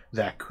nearby,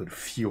 that could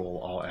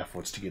fuel our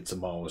efforts to get to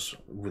Mars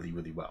really,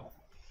 really well,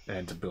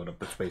 and to build up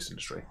the space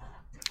industry.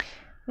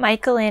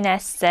 Michael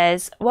Ines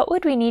says, what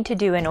would we need to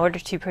do in order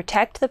to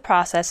protect the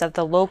process of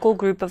the local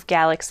group of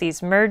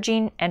galaxies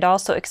merging and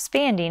also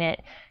expanding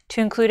it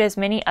to include as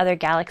many other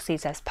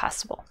galaxies as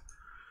possible?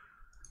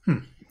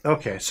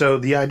 Okay, so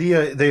the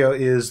idea there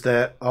is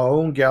that our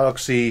own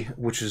galaxy,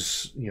 which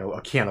is,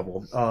 a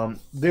cannibal,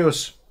 there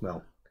was,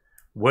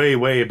 way,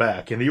 way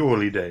back in the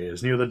early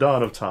days, near the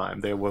dawn of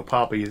time, there were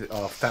probably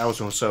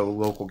 1,000 or so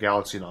local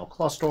galaxies in our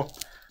cluster.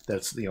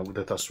 That's,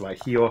 that's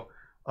right here.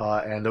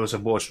 And there was a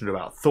portion of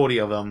about 30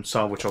 of them,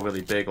 some of which are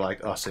really big,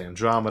 like us and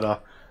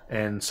Andromeda,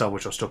 and some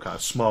which are still kind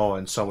of small,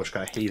 and some which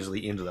kind of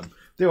hazily into them.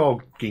 They're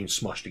all getting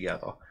smushed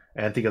together.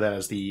 And think of that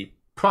as the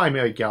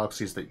primary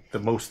galaxies that the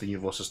most of the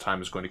universe's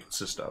time is going to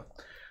consist of.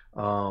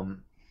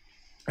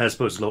 As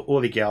opposed to the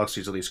early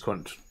galaxies, at least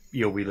current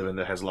we live in,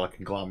 that has a lot of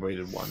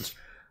conglomerated ones.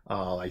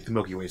 Like the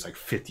Milky Way is like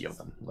 50 of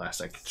them.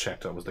 Last I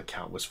checked, the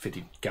count was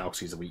 50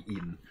 galaxies that we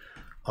eaten.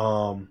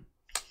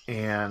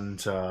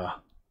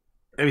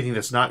 Everything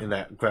that's not in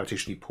that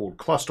gravitationally pulled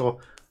cluster,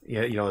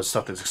 is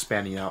stuff that's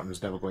expanding out and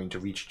is never going to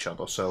reach each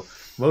other. So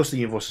most of the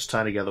universe's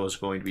time together is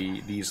going to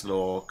be these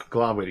little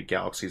conglomerated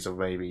galaxies of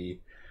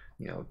maybe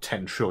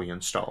 10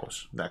 trillion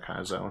stars, that kind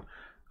of zone,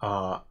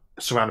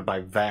 surrounded by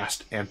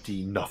vast,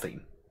 empty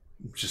nothing.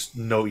 Just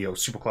no,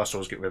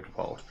 superclusters get ripped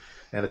apart.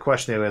 And the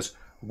question there is,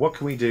 what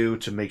can we do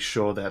to make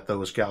sure that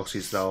those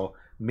galaxies, though,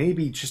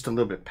 maybe just a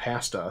little bit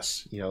past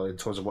us, in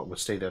terms of what would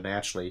stay there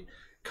naturally,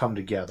 come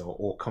together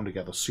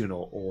sooner,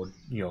 or,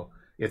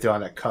 if they're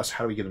on that cusp,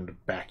 how do we get them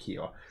back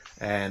here?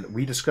 And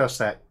we discussed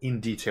that in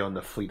detail in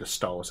the Fleet of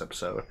Stars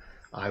episode.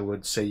 I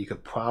would say you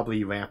could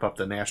probably ramp up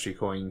the naturally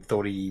occurring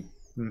 30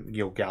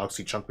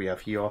 galaxy chunk we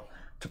have here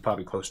to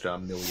probably close to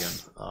 1 million,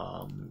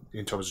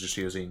 in terms of just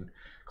using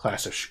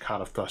classic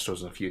Shikata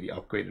thrusters and a few of the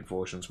upgraded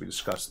versions we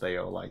discussed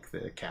there, like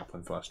the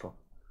Kaplan thruster.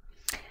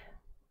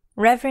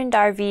 Reverend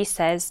RV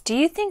says, do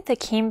you think the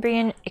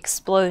Cambrian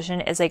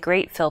explosion is a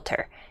great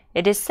filter?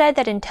 It is said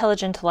that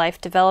intelligent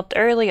life developed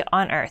early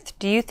on Earth.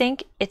 Do you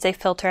think it's a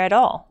filter at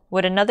all?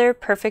 Would another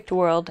perfect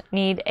world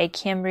need a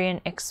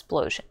Cambrian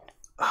explosion?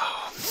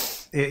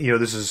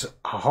 This is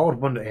a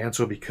hard one to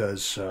answer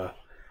because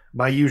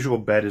my usual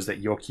bet is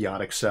that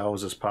eukaryotic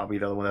cells is probably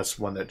the other one. That's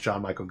one that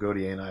John Michael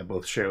Godier and I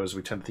both share, as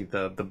we tend to think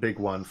the big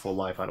one for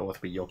life on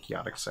Earth would be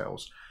eukaryotic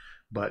cells.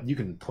 But you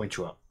can point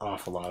to an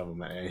awful lot of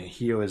them, and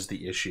here is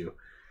the issue.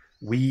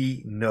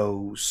 We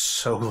know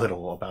so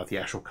little about the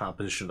actual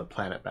composition of the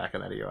planet back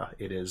in that era.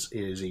 It is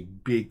a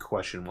big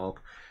question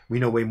mark. We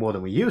know way more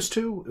than we used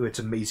to. It's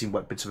amazing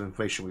what bits of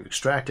information we've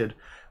extracted,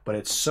 but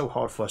it's so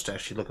hard for us to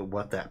actually look at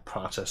what that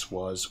process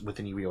was with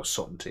any real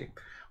certainty.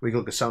 We can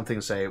look at some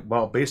things and say,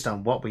 well, based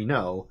on what we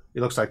know,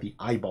 it looks like the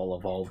eyeball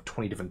evolved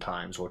 20 different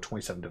times or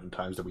 27 different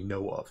times that we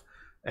know of.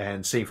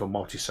 And same for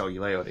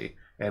multicellularity.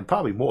 And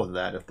probably more than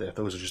that if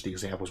those are just the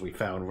examples we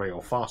found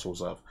real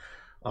fossils of.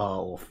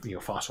 Or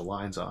fossil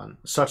lines on.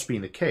 Such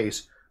being the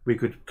case, we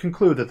could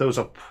conclude that those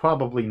are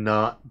probably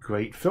not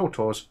great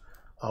filters,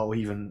 or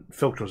even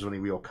filters of any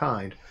real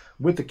kind,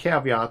 with the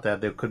caveat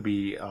that there could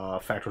be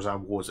factors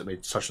on board that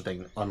made such a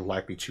thing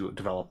unlikely to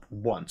develop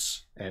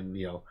once, and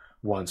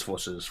once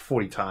versus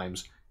 40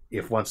 times.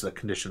 If once the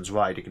condition's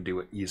right, it can do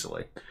it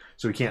easily.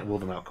 So we can't rule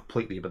them out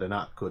completely, but they're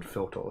not good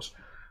filters.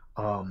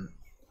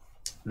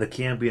 The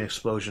Cambrian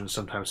explosion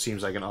sometimes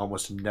seems like an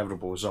almost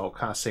inevitable result,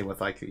 kind of same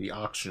with like the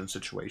oxygen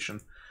situation.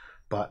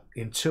 But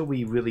until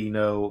we really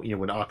know,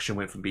 when oxygen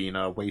went from being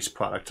a waste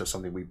product to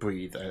something we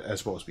breathe,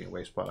 as well as being a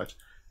waste product,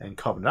 and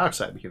carbon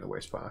dioxide became the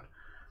waste product,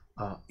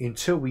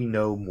 until we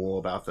know more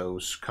about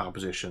those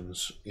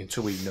compositions,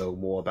 until we know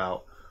more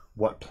about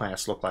what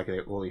plants look like in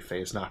their early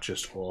phase, not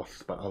just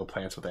Earth, but other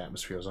plants with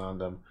atmospheres on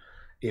them,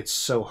 it's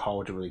so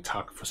hard to really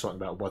talk for something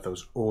about what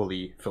those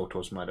early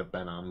filters might have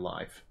been on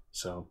life.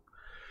 So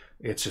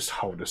it's just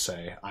hard to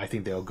say. I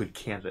think they're a good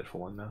candidate for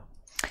one, though.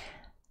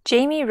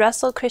 Jamie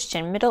Russell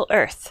Christian, Middle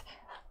Earth.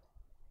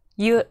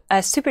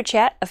 A super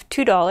chat of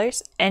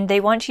 $2, and they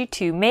want you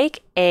to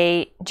make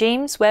a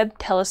James Webb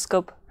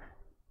Telescope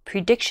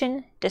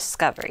prediction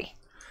discovery.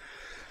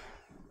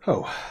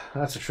 Oh,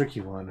 that's a tricky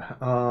one.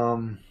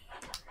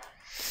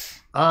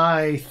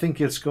 I think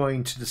it's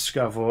going to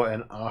discover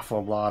an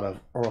awful lot of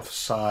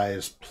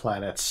Earth-sized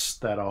planets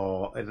that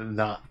are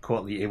not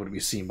currently able to be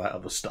seen by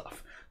other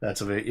stuff.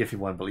 That's a very iffy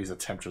one, but at least the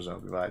temperature zone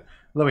will be right.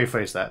 Let me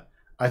phrase that.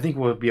 I think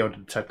we'll be able to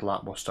detect a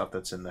lot more stuff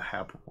that's in the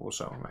habitable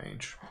zone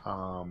range,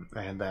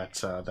 and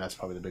that's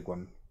probably the big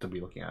one to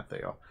be looking at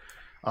there.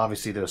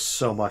 Obviously, there's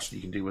so much that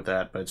you can do with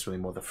that, but it's really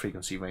more the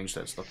frequency range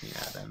that's looking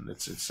at, and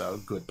it's a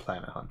good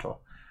planet hunter.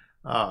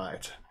 All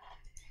right.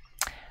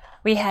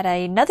 We had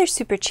another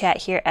super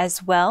chat here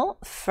as well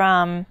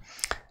from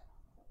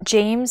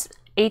James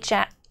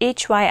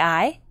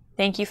HYI.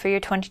 Thank you for your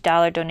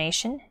 $20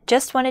 donation.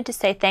 Just wanted to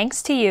say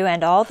thanks to you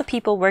and all the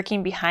people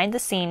working behind the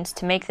scenes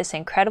to make this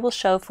incredible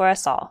show for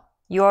us all.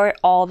 You're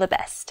all the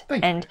best.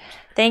 And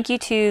thank you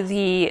to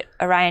the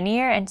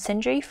Orioneer and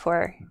Sindri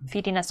for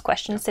feeding us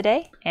questions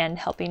today and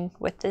helping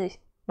with the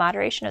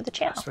moderation of the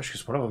channel. Especially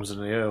because one of them is in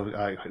the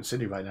area,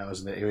 Sydney right now is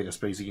in the area that's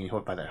basically getting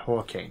hit by that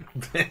hurricane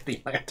in the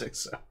Atlantic.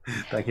 So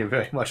thank you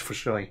very much for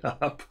showing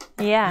up.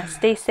 Yeah,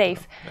 stay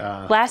safe.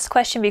 Last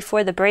question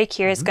before the break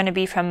here is going to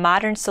be from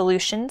Modern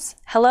Solutions.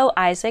 Hello,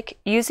 Isaac.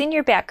 Using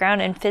your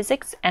background in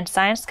physics and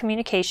science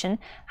communication,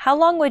 how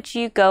long would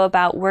you go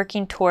about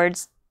working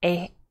towards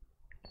having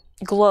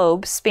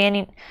globe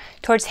spanning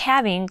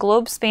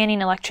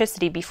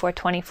electricity before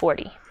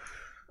 2040?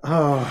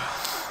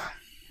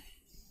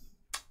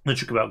 The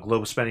trick about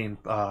globe spanning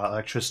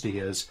electricity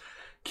is,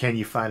 can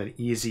you find an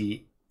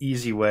easy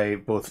way,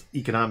 both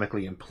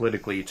economically and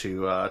politically,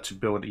 to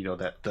build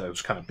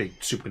those kind of big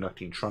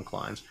superconducting trunk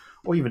lines,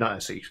 or even not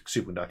necessarily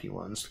superconducting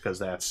ones, because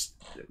that's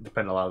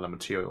depending on a lot of the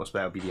materials. But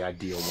that would be the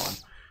ideal one.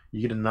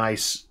 You get a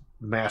nice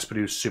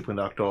mass-produced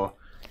superconductor,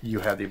 you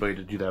have the ability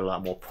to do that a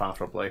lot more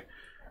profitably.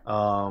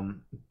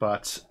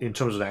 But in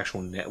terms of the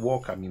actual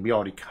network, I mean, we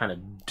already kind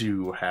of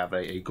do have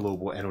a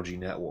global energy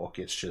network.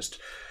 It's just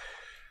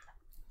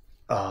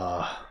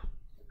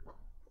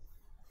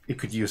it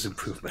could use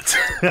improvement.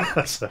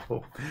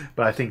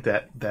 But I think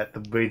that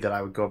the way that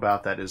I would go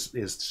about that is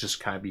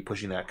just kind of be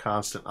pushing that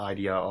constant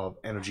idea of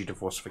energy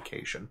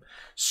diversification.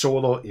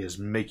 Solar is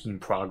making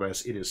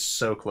progress. It is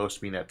so close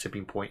to being that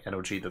tipping point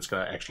energy that's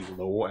going to actually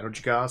lower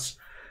energy costs.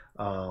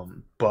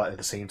 But at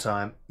the same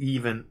time,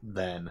 even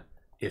then,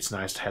 it's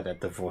nice to have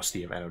that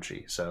diversity of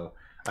energy. So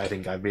I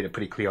think I've made it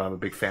pretty clear I'm a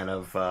big fan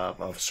of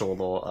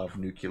solar, of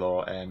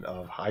nuclear, and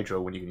of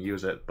hydro when you can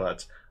use it,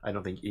 but I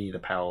don't think any of the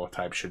power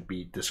types should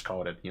be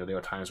discarded. There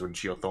are times when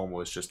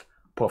geothermal is just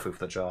perfect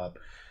for the job.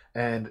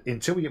 And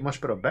until we get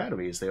much better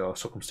batteries, there are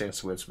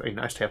circumstances where it's very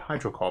nice to have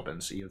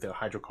hydrocarbons. There are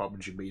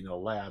hydrocarbons you made in a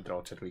lab that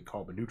are technically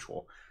carbon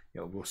neutral.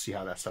 We'll see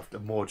how that stuff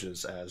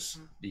emerges as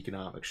the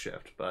economics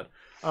shift. But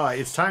all right,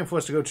 it's time for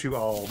us to go to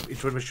our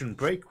intermission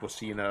break. We'll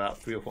see you in about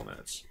 3 or 4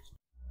 minutes.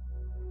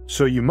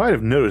 So you might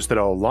have noticed that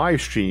our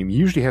live stream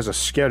usually has a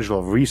schedule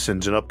of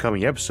recent and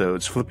upcoming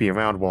episodes flipping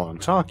around while I'm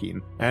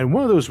talking, and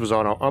one of those was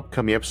on our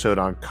upcoming episode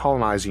on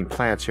colonizing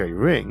planetary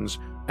rings,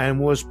 and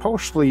was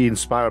partially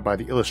inspired by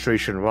the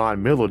illustration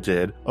Ron Miller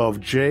did of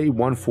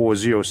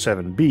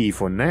J1407b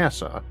for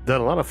NASA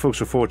that a lot of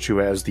folks refer to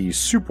as the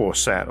Super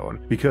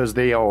Saturn because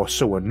they are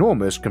so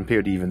enormous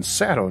compared to even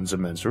Saturn's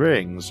immense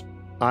rings.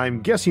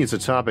 I'm guessing it's a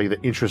topic that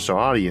interests our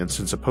audience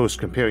since a post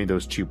comparing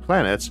those two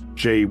planets,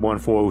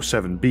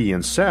 J1407b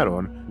and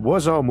Saturn,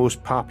 was our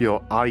most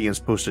popular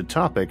audience-posted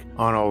topic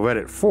on our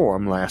Reddit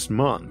forum last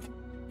month.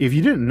 If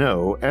you didn't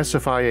know,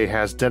 SFIA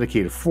has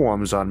dedicated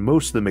forums on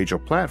most of the major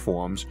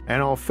platforms,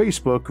 and our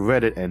Facebook,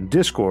 Reddit, and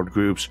Discord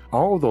groups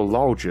are the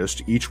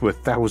largest, each with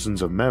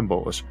thousands of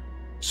members.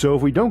 So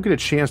if we don't get a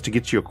chance to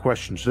get to your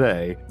question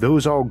today,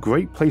 those are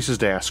great places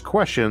to ask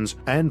questions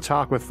and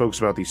talk with folks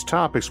about these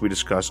topics we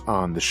discuss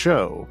on the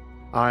show.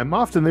 I'm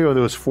often there on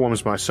those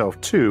forums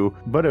myself too,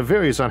 but it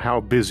varies on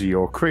how busy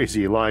or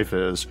crazy life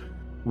is.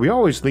 We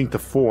always link the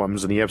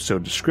forums in the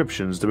episode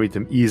descriptions to make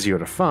them easier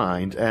to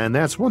find, and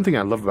that's one thing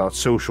I love about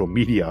social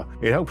media.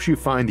 It helps you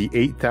find the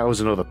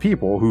 8,000 other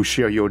people who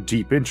share your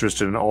deep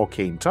interest in an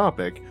arcane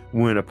topic,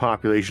 when in a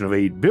population of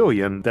 8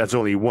 billion, that's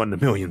only 1 in a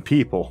million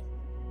people.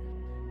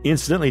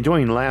 Incidentally,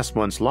 during last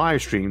month's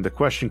livestream, the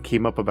question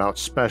came up about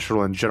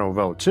special and general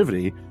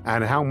relativity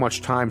and how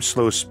much time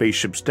slows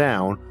spaceships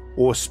down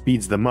or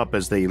speeds them up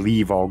as they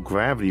leave our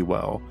gravity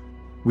well.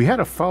 We had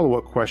a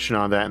follow-up question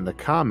on that in the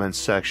comments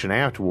section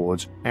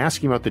afterwards,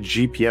 asking about the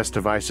GPS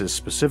devices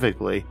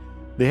specifically.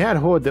 They had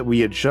heard that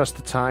we adjust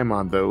the time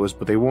on those,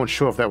 but they weren't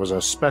sure if that was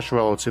a special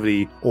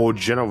relativity or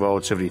general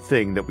relativity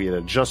thing that we had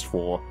adjust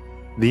for.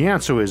 The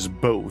answer is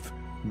both.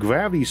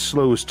 Gravity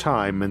slows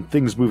time, and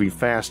things moving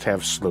fast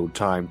have slowed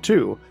time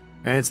too,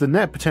 and it's the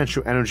net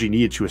potential energy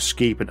needed to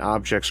escape an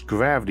object's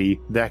gravity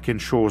that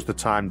controls the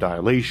time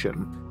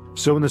dilation.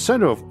 So in the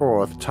center of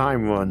Earth,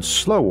 time runs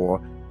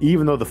slower,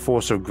 even though the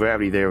force of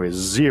gravity there is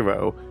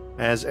 0,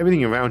 as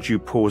everything around you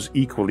pulls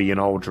equally in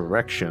all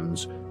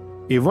directions.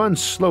 It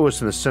runs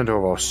slowest in the center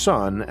of our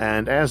Sun,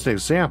 and as an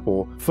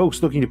example,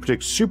 folks looking to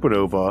predict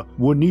supernova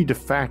would need to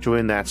factor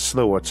in that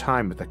slower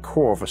time at the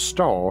core of a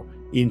star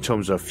in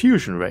terms of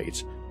fusion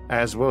rates,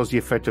 as well as the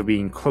effect of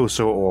being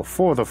closer or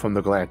further from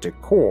the galactic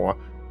core,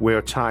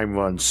 where time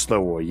runs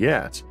slower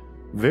yet.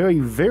 Very,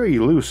 very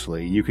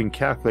loosely, you can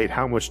calculate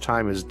how much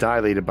time is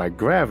dilated by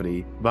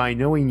gravity by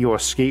knowing your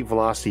escape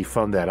velocity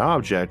from that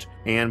object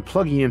and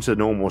plugging into the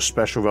normal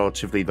special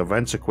relativity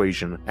Lorentz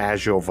equation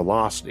as your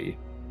velocity.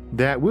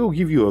 That will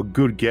give you a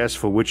good guess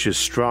for which is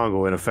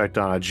stronger in effect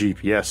on a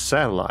GPS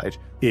satellite,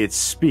 its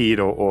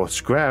speed or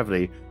Earth's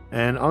gravity,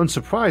 And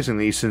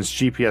unsurprisingly, since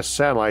GPS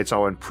satellites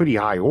are in pretty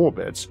high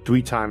orbits,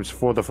 3 times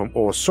further from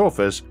Earth's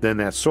surface than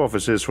that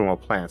surface is from a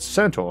planet's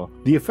center,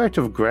 the effect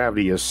of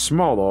gravity is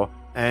smaller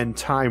and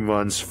time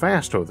runs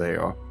faster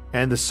there.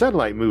 And the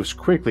satellite moves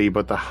quickly,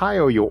 but the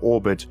higher your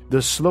orbit,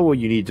 the slower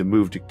you need to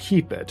move to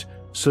keep it,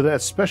 so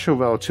that special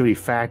relativity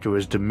factor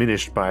is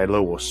diminished by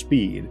lower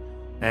speed.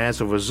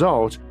 As a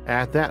result,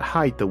 at that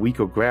height the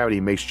weaker gravity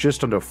makes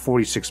just under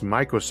 46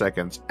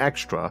 microseconds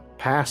extra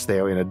pass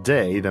there in a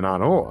day than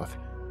on Earth,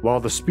 while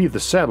the speed of the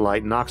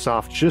satellite knocks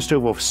off just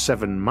over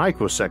 7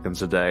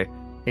 microseconds a day,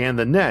 and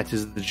the net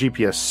is that the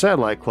GPS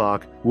satellite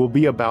clock will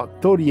be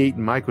about 38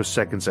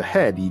 microseconds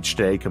ahead each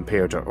day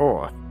compared to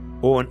Earth,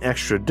 or an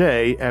extra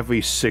day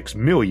every 6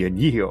 million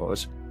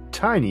years.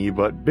 Tiny,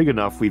 but big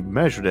enough we've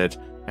measured it,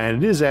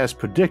 and it is as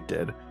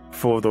predicted,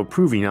 further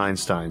proving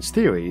Einstein's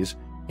theories,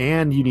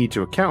 and you need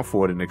to account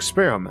for it in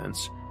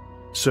experiments.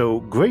 So,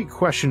 great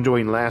question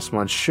during last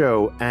month's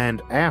show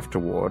and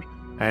afterward.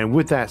 And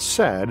with that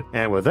said,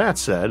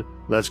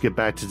 let's get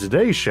back to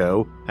today's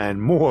show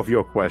and more of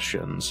your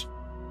questions.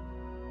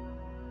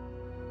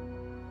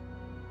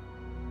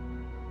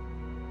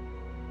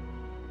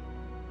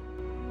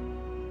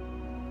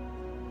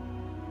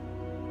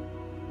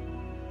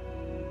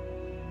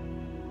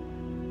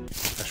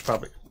 I should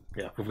probably,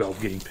 we're all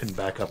getting pinned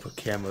back up with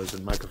cameras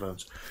and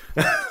microphones.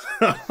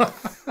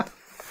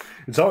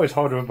 It's always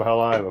hard to remember how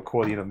long I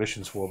record the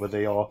intermissions for, but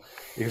they are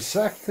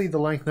exactly the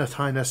length of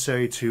time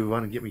necessary to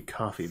run and get me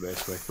coffee,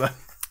 basically.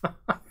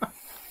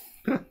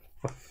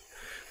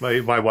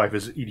 my wife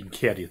is eating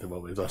candy at the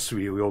moment. Thus,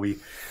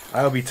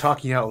 I'll be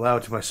talking out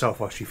loud to myself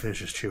while she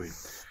finishes chewing.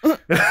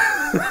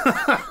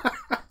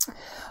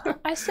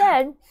 I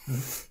said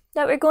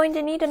that we're going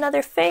to need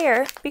another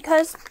fair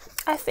because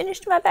I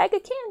finished my bag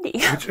of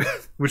candy.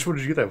 Which one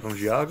did you get that from?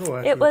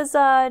 Giago? It was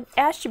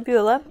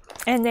Ashtabula,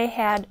 and they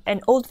had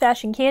an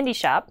old-fashioned candy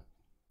shop,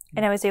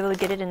 and I was able to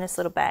get it in this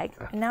little bag,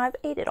 and now I've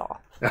ate it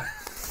all.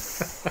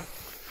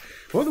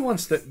 What were the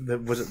ones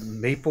that was it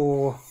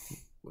maple?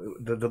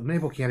 The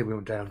maple candy we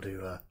went down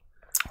to.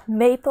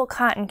 Maple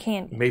cotton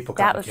candy.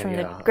 That was from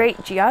the great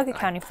Geauga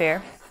County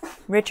Fair,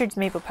 Richard's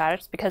Maple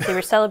Products, because they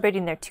were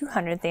celebrating their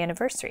 200th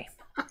anniversary.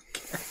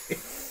 Okay.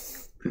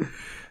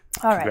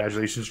 All right.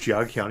 Congratulations,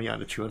 Geauga County, on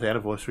the 200th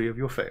anniversary of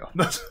your fair.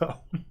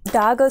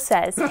 Dago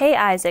says, "Hey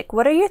Isaac,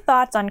 what are your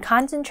thoughts on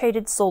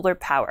concentrated solar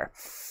power?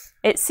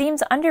 It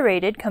seems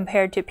underrated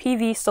compared to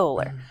PV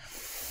solar.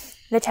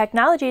 The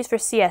technologies for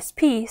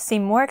CSP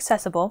seem more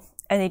accessible,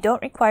 and they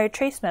don't require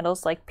trace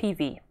metals like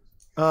PV."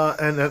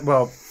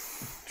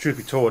 Truth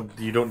be told,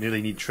 you don't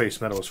really need trace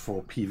metals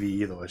for PV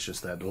either. It's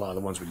just that a lot of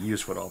the ones we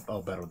use for it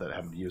are better that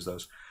haven't used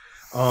those.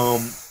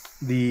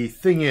 The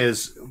thing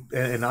is,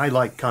 and I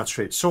like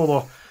concentrated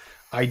solar.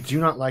 I do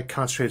not like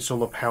concentrated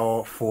solar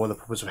power for the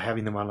purpose of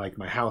having them on, like,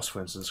 my house,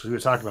 for instance, because we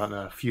were talking about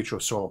in the future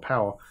of solar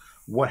power.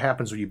 What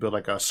happens when you build,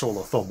 like, a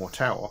solar thermal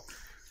tower?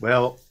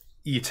 Well,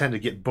 you tend to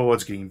get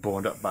boards getting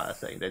burned up by a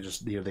thing. They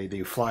just,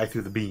 they fly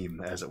through the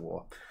beam, as it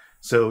were.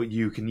 So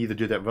you can either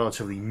do that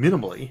relatively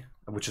minimally,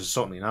 which is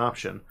certainly an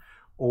option,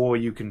 or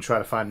you can try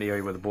to find an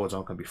area where the boards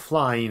aren't going to be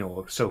flying,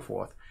 or so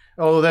forth.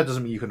 Although that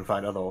doesn't mean you couldn't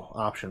find other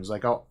options.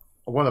 Like,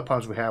 one of the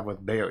problems we have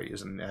with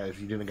berries, and if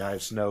you didn't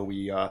guys know,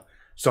 we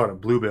started a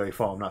blueberry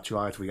farm not too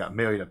long after we got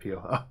married up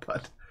here.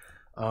 But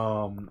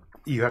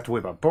you have to worry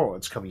about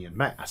birds coming in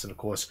mass, and of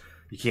course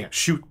you can't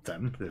shoot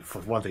them. For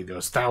one thing,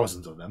 there's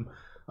thousands of them.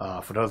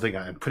 For another thing,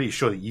 I'm pretty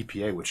sure the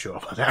EPA would show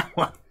up on that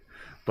one.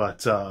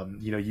 But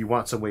you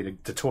want some way to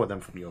deter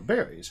them from your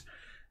berries,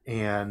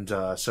 and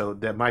so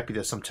there might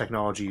be some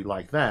technology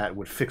like that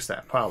would fix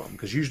that problem.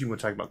 Because usually when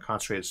we're talking about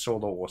concentrated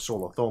solar or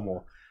solar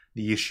thermal,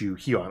 the issue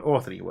here on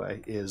Earth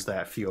anyway is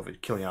that fear of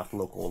it killing off the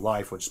local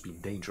life or just being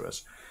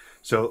dangerous.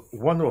 So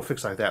one little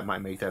fix like that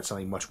might make that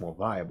something much more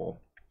viable.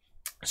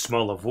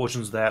 Smaller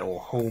versions of that, or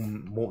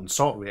home molten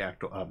salt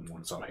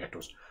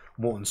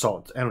molten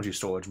salt energy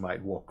storage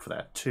might work for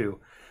that too,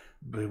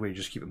 but we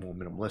just keep it more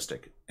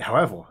minimalistic.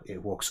 However,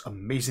 it works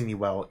amazingly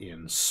well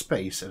in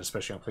space, and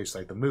especially on places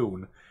like the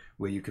moon,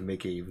 where you can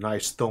make a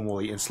nice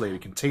thermally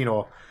insulated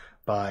container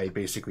by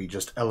basically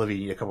just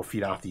elevating it a couple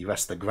feet off the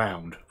rest of the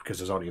ground, because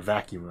there's already a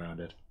vacuum around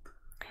it.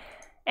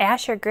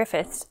 Asher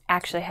Griffiths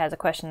actually has a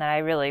question that I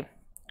really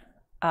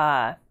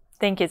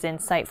think is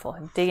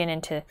insightful. Digging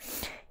into,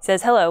 he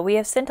says, "Hello, we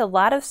have sent a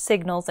lot of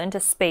signals into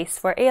space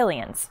for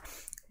aliens.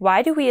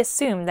 Why do we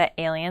assume that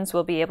aliens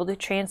will be able to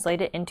translate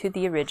it into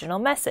the original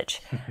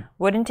message?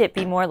 Wouldn't it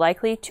be more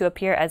likely to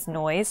appear as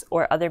noise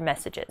or other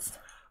messages?"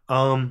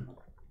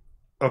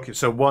 Okay,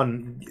 so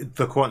one,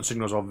 the quantum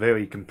signals are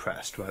very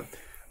compressed, right?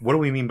 What do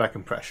we mean by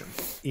compression?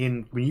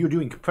 When you're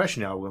doing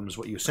compression algorithms,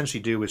 what you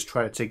essentially do is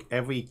try to take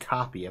every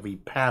copy, every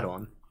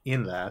pattern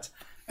in that,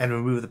 and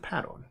remove the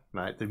pattern,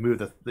 right? Remove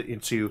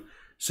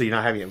so you're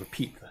not having it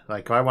repeat.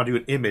 Like, if I want to do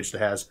an image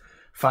that has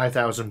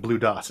 5,000 blue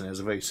dots, and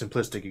as a very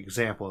simplistic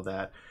example of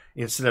that,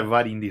 instead of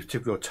writing the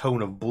particular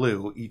tone of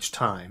blue each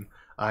time,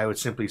 I would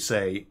simply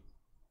say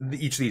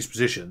each of these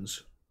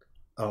positions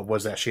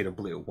was that shade of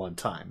blue one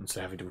time, instead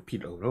of having to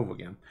repeat it over and over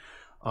again.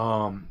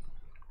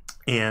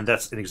 And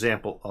that's an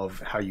example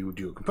of how you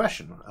do a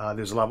compression.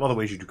 There's a lot of other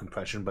ways you do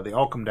compression, but they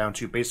all come down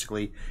to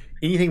basically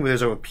anything where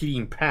there's a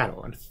repeating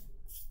pattern.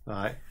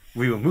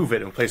 We remove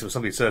it and replace it with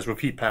something that says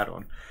repeat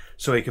pattern.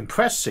 So a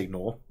compressed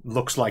signal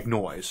looks like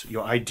noise.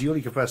 Your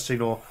ideally compressed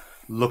signal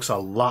looks a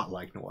lot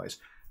like noise.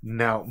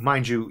 Now,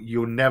 mind you,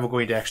 you're never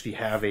going to actually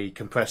have a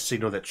compressed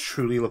signal that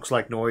truly looks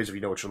like noise if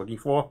you know what you're looking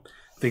for.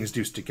 Things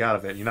do stick out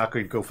of it. You're not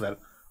going to go for that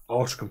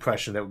ultra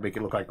compression that would make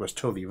it look like it was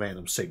totally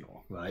random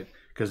signal, right?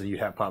 Because then you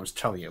have problems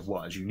telling it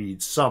was. You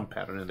need some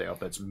pattern in there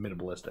that's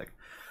minimalistic.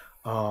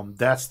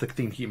 That's the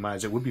thing to keep in mind.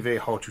 Is it would be very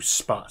hard to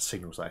spot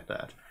signals like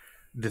that.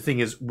 The thing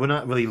is, we're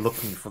not really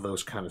looking for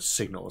those kind of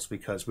signals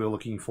because we're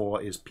looking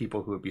for is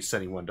people who would be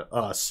sending one to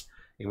us,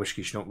 in which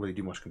case you don't really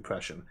do much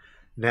compression.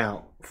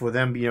 Now, for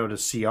them being able to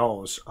see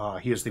ours,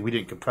 here's the thing, we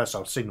didn't compress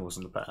our signals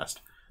in the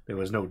past. There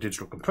was no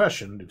digital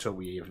compression until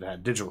we even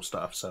had digital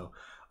stuff. So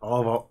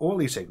all of our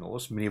early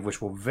signals, many of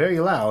which were very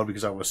loud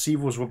because our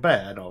receivers were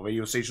bad, our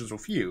radio stations were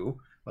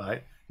few,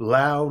 right?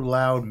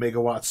 Loud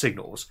megawatt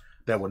signals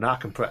that were not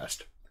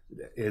compressed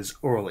is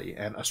early,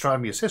 and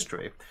astronomy is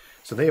history.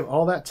 So they have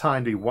all that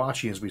time to be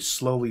watching as we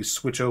slowly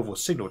switch over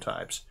signal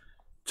types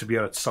to be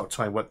able to start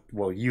telling what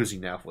we're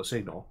using now for a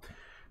signal.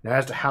 Now,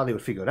 as to how they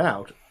would figure it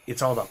out,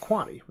 it's all about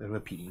quantity and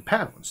repeating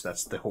patterns.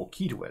 That's the whole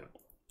key to it.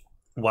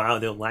 Why are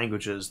there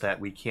languages that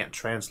we can't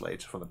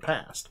translate from the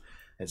past?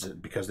 Is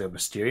it because they're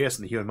mysterious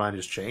and the human mind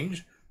has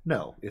changed?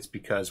 No, it's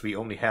because we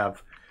only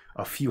have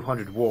a few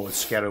hundred words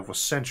scattered over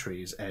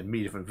centuries and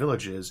many different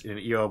villages in an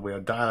era where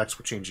dialects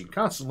were changing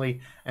constantly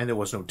and there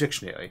was no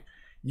dictionary.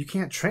 You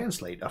can't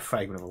translate a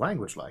fragment of a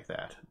language like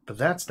that. But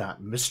that's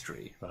not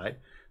mystery, right?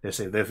 They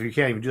say that if you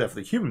can't even do that for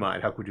the human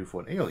mind, how could we do it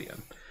for an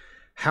alien?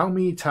 How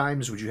many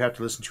times would you have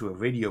to listen to a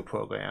radio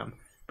program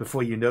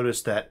before you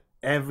notice that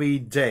every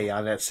day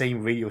on that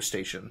same radio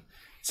station,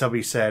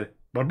 somebody said,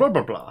 blah, blah,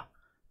 blah, blah.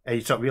 And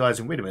you start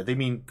realizing, wait a minute, they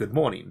mean good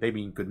morning, they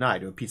mean good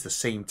night. It repeats the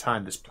same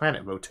time this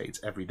planet rotates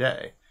every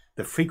day.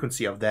 The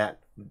frequency of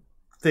that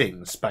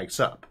thing spikes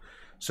up.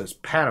 So it's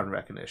pattern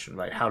recognition,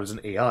 right? How does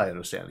an AI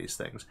understand these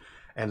things?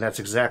 And that's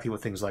exactly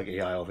what things like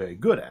AI are very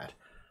good at.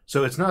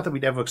 So it's not that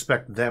we'd ever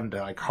expect them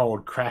to like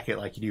hard crack it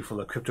like you do for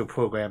the crypto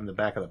program in the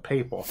back of the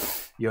paper.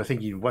 You're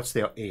thinking, what's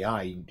their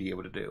AI be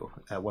able to do?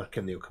 What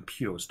can their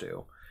computers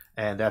do?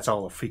 And that's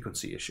all a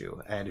frequency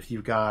issue. And if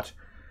you've got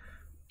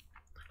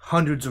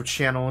hundreds of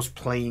channels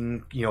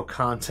playing,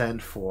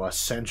 content for a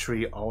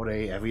century, all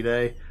day, every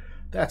day,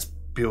 that's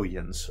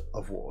billions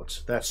of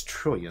words. That's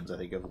trillions, I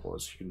think, of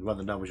words. You can run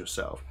the numbers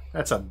yourself.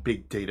 That's a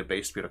big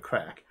database to be able to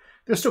crack.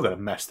 They're still going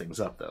to mess things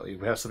up, though. You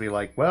have to be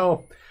like,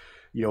 well,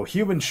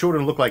 humans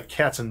children look like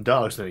cats and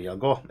dogs when they're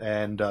younger,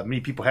 and many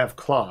people have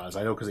claws.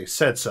 I know because they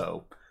said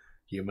so.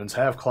 Humans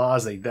have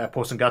claws. That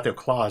person got their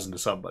claws into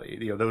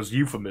somebody. Those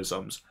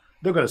euphemisms,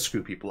 they're going to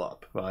screw people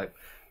up, right?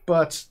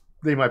 But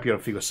they might be able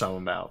to figure some of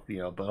them out,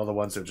 but other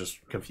ones, they'll just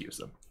confuse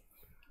them.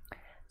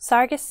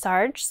 Sargus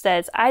Sarge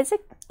says, Isaac,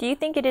 do you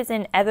think it is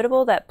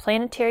inevitable that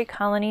planetary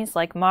colonies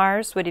like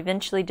Mars would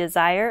eventually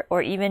desire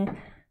or even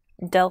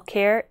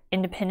declare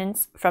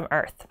independence from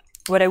Earth?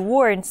 Would a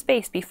war in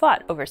space be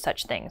fought over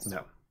such things?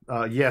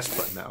 No. Yes,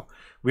 but no.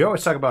 We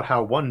always talk about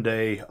how one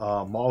day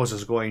Mars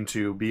is going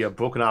to be a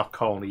broken off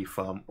colony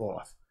from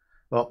Earth.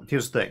 Well,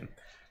 here's the thing.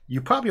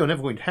 You probably are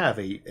never going to have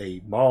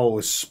a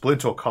Mars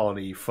splinter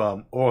colony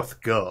from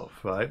Earth Gov,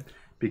 right?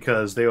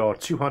 Because there are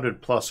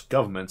 200 plus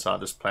governments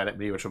on this planet,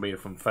 many of which are made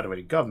from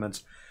federated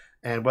governments,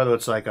 and whether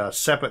it's like a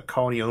separate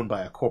colony owned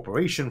by a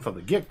corporation from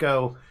the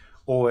get-go,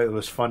 or it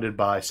was funded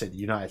by, say, the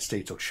United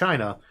States or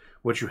China,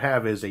 what you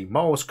have is a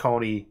Mars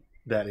colony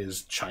that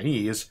is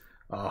Chinese,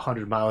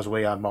 100 miles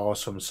away on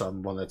Mars from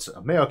someone that's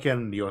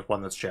American, the other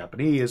one that's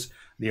Japanese,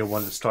 the other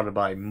one that's started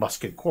by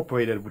Musk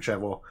Incorporated,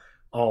 whichever,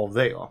 all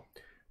there.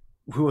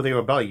 Who are they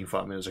rebelling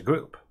from as a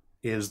group?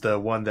 Is the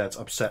one that's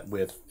upset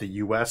with the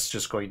U.S.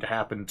 just going to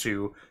happen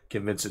to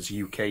convince its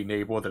UK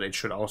neighbor that it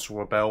should also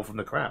rebel from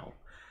the crown?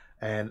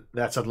 And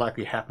that's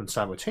unlikely to happen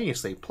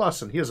simultaneously.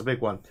 Plus, and here's a big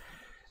one,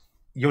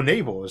 your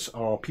neighbors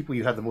are people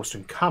you have the most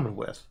in common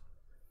with.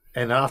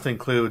 And that often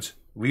includes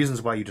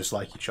reasons why you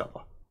dislike each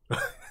other.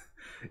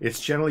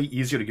 It's generally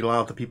easier to get along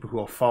with the people who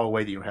are far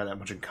away that you don't have that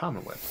much in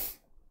common with.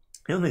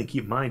 The other thing to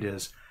keep in mind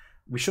is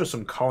we show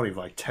some colony of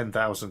like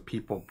 10,000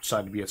 people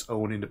decide to be its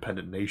own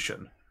independent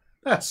nation.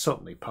 That's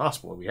certainly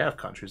possible. We have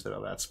countries that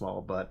are that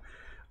small, but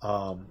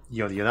the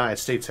United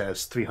States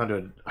has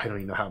 300, I don't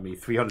even know how many,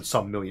 300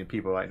 some million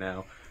people right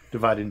now,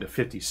 divided into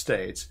 50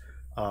 states,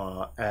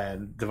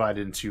 and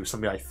divided into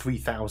something like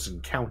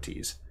 3,000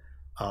 counties.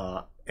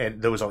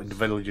 And those are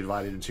individually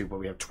divided into,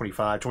 we have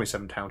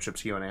 27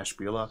 townships here in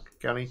Ashtabula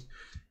County,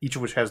 each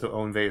of which has their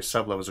own various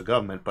sub-levels of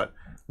government, but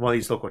one of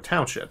these local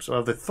townships,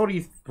 of the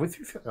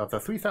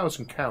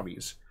 3,000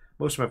 counties,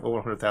 most of them have over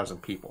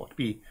 100,000 people. It'd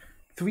be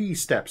 3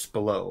 steps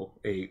below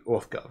a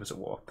EarthGov, as it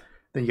were.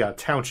 Then you got a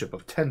township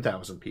of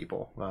 10,000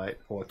 people, right,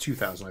 or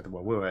 2,000 like the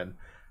one we're in.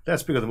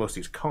 That's bigger than most of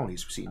these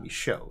colonies we see in these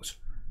shows.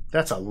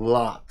 That's a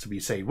lot to be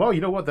saying, well, you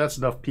know what, that's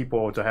enough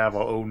people to have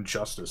our own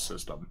justice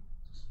system.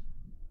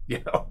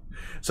 You know,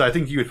 so I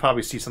think you would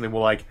probably see something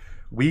more like,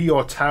 we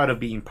are tired of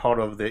being part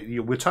of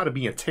we're tired of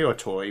being a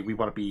territory. We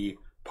want to be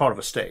part of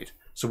a state.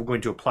 So we're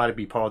going to apply to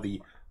be part of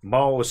the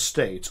Mars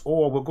state,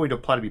 or we're going to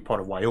apply to be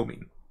part of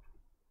Wyoming,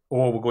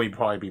 or we're going to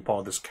probably be part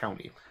of this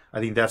county. I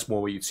think that's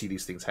more where you'd see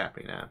these things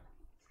happening at.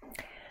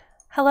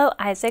 Hello,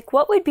 Isaac.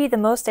 What would be the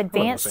most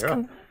advanced...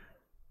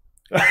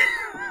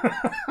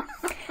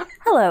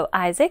 Hello,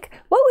 Isaac.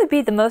 What would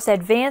be the most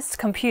advanced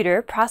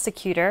computer,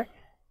 prosecutor,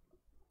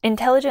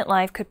 intelligent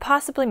life could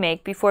possibly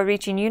make before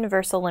reaching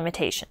universal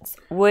limitations?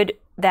 Would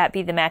that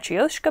be the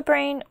Matryoshka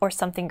brain or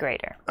something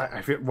greater?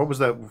 What was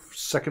that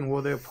second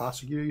word there?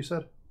 Prosecutor, you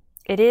said?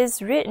 It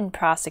is written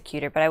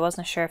prosecutor, but I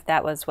wasn't sure if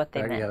that was what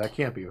they meant. Yeah, that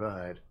can't be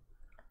right.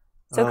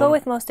 So go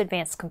with most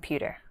advanced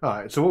computer. All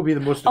right, so what would be the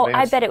most advanced? Oh,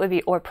 I bet it would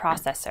be or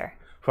processor.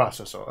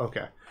 Processor,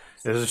 okay.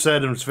 As I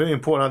said, it's very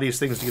important on these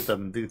things to get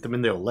them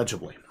in there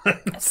legibly.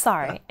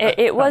 Sorry,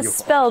 it was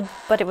spelled,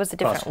 but it was a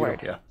different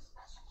word. Yeah.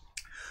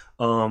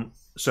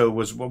 So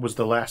what was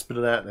the last bit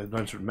of that? I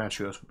mentioned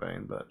Matryoshka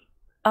brain, but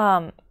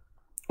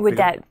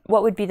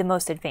what would be the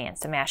most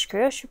advanced? A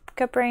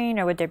Matryoshka brain,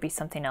 or would there be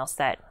something else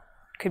that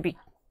could be?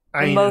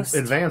 Most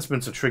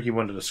advancement's a tricky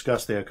one to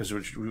discuss there, because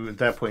at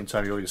that point in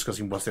time you're really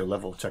discussing what's their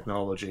level of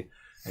technology.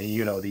 And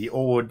the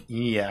old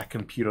ENIAC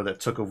computer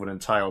that took over an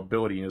entire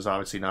building is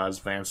obviously not as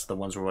advanced as the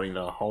ones we're running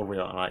the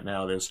hardware on right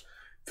now. There's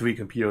 3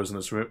 computers in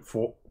this room,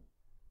 4,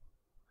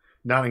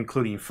 not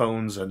including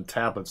phones and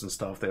tablets and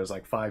stuff. There's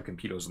like 5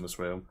 computers in this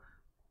room,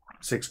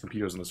 6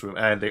 computers in this room,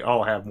 and they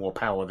all have more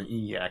power than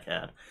ENIAC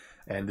had.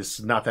 And this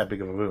is not that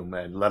big of a room,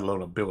 and let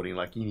alone a building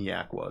like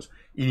ENIAC was.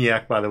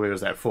 ENIAC, by the way,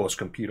 was that first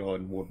computer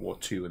in World War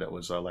II that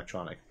was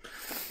electronic.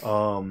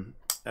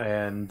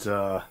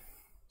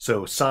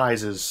 So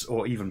size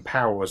or even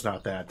power is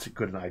not that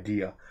good an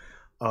idea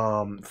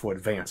for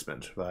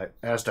advancement, right?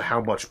 As to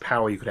how much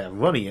power you could have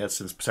running it,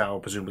 since power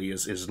presumably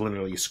is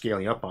linearly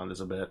scaling up on this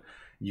a bit,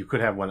 you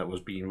could have one that was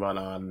being run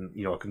on,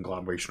 a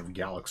conglomeration of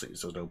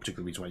galaxies. There's no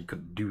particular reason why you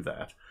couldn't do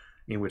that.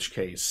 In which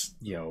case,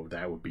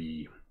 that would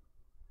be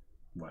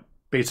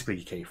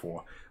basically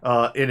K4.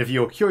 And if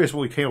you're curious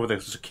what we came up with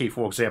as a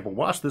K4 example,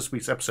 watch this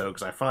week's episode,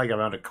 because I finally got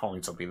around to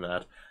calling something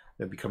that.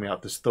 They'll be coming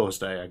out this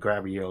Thursday. I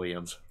grab the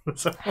aliens.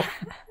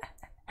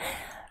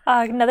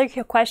 Another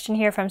question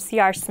here from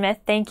CR Smith.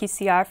 Thank you,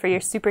 CR, for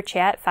your super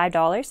chat,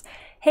 $5.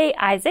 Hey,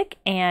 Isaac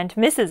and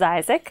Mrs.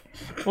 Isaac.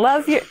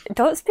 Love your...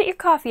 Don't spit your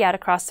coffee out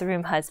across the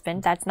room,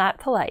 husband. That's not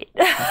polite.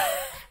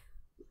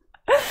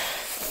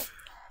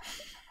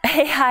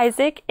 Hey,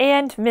 Isaac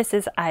and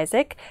Mrs.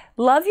 Isaac.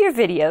 Love your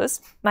videos.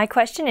 My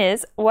question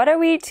is, what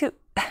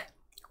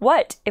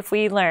if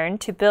we learn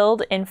to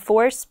build in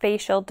 4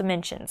 spatial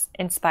dimensions,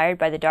 inspired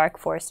by the Dark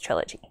Forest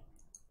trilogy?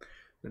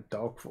 The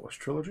Dark Forest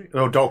trilogy?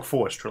 Oh, Dark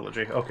Forest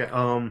trilogy. Okay.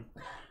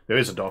 There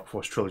is a Dark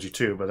Forest trilogy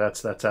too, but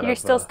that's out of... You're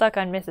still stuck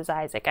on Mrs.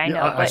 Isaac, I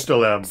know. I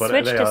still am, but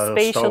switch to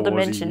spatial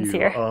dimensions EU.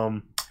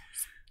 here.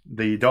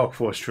 The Dark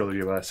Forest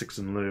trilogy by Six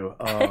and Liu.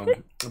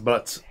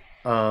 But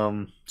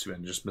I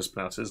just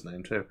mispronounced his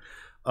name too.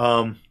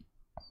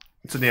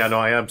 So yeah, no,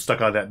 I am stuck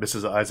on that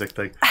Mrs. Isaac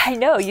thing. I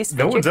know, you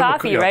spit your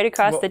coffee right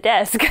across the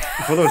desk.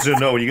 For those who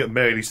know, when you get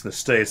married, at least in the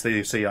States,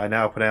 they say, I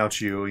now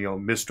pronounce you,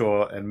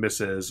 Mr. and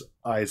Mrs.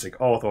 Isaac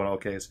Arthur in all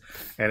case.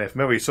 And if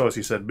memory serves,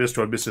 he said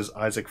Mr. and Mrs.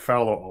 Isaac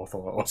Fowler Arthur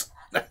or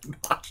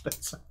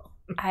something.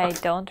 I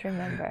don't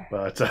remember.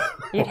 But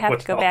you'd have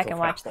to go back and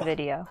watch the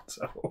video.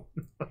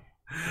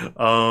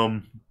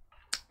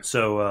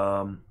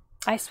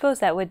 I suppose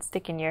that would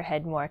stick in your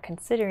head more,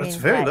 considering that's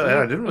very, that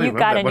I didn't really you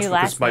got that a much new because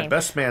last my name.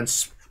 best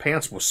man's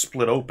pants were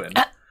split open,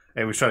 and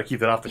we was trying to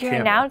keep that off the camera.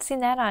 You're announcing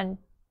that on...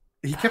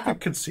 He kept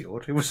it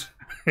concealed. It was...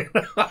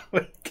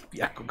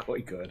 yeah,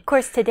 quite good. Of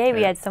course, today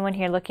we had someone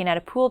here looking at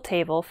a pool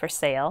table for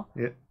sale,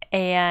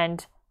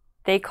 and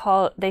they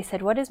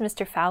said, what is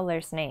Mr.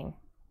 Fowler's name?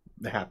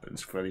 It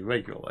happens fairly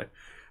regularly.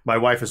 My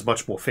wife is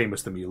much more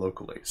famous than me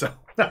locally, so...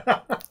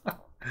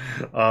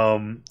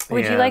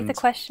 Would you like the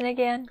question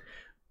again?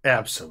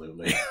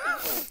 Absolutely.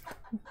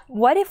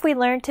 What if we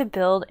learn to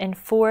build in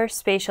 4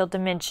 spatial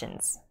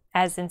dimensions,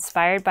 as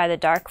inspired by the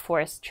Dark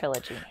Forest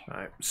trilogy? All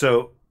right.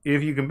 So,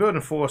 if you can build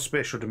in 4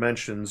 spatial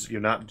dimensions,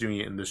 you're not doing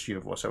it in this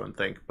universe, I wouldn't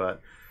think,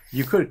 but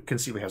you could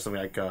conceivably have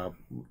something like,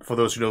 for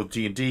those who know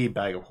D&D,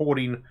 Bag of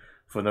Hoarding.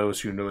 For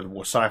those who know the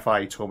more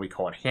sci-fi term, we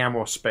call it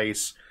hammer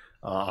space,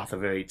 off the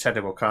very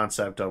technical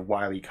concept of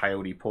Wile E.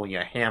 Coyote pulling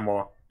a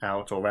hammer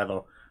out, or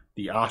rather,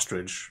 the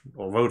ostrich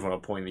or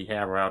roadrunner pulling the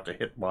hammer out to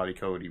hit Wile E.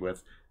 Coyote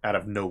with out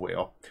of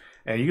nowhere.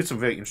 And you get some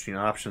very interesting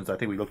options I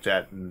think we looked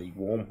at in the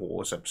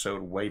Wormholes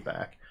episode way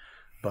back.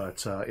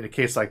 But in a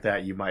case like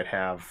that, you might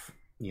have,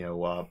 you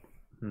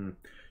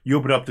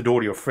open up the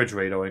door to your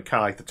refrigerator, and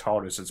kind of like the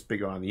TARDIS, it's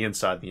bigger on the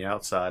inside than the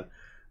outside.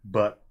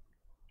 But,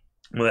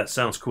 that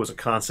sounds cool as a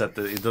concept.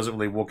 It doesn't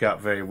really work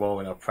out very well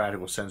in a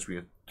practical sense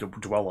when you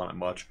dwell on it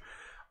much.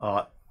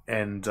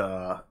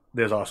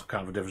 There's also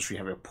kind of a difference between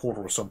having a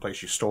portal or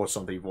someplace you store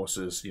something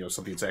versus,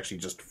 something that's actually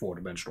just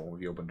 4-dimensional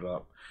when you open it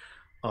up.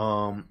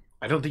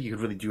 I don't think you could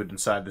really do it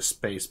inside this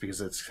space,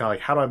 because it's kind of like,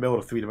 how do I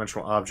build a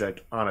 3-dimensional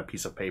object on a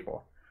piece of paper?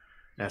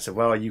 And I said,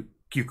 well, you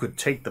could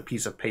take the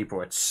piece of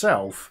paper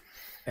itself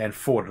and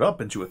fold it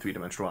up into a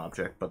three-dimensional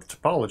object, but the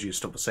topology is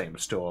still the same.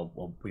 It's still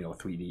a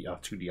 3D,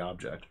 2D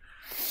object.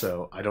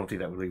 So I don't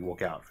think that would really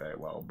work out very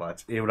well.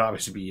 But it would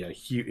obviously be a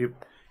huge...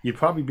 You'd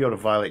probably be able to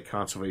violate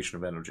conservation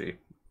of energy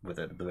with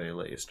it at the very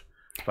least.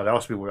 But I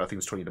also be worried about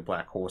things turning into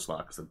black holes a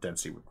lot because the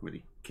density would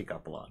really kick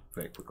up a lot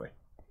very quickly.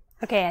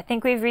 Okay, I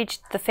think we've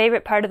reached the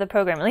favorite part of the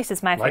program. At least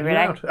it's my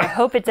favorite. I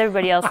hope it's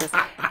everybody else's.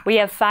 We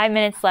have 5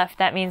 minutes left.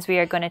 That means we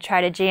are going to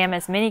try to jam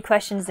as many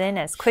questions in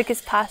as quick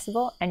as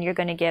possible, and you're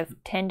going to give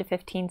 10 to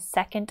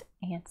 15-second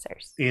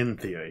answers. In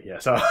theory,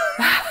 yes.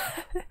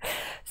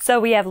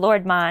 So we have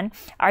Lord Mon.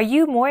 Are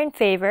you more in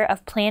favor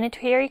of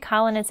planetary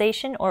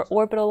colonization or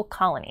orbital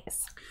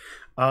colonies?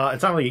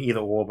 It's not really either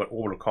or, but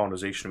orbital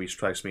colonization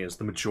strikes me as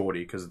the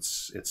majority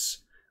because it's.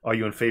 Are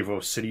you in favor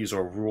of cities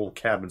or rural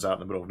cabins out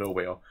in the middle of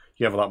nowhere?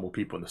 You have a lot more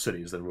people in the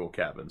cities than rural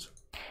cabins.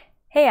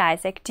 Hey,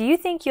 Isaac, do you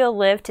think you'll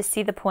live to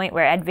see the point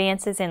where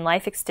advances in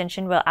life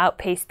extension will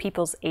outpace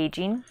people's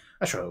aging?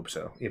 I sure hope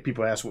so. If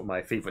people ask what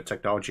my favorite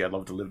technology I'd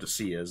love to live to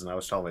see is, and I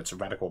was telling them it's a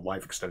radical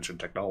life extension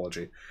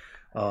technology,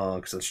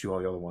 because let's do all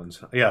the other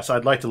ones. Yeah, so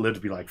I'd like to live to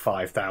be like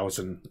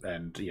 5,000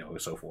 and,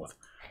 so forth.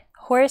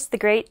 Horace the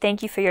Great,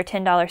 thank you for your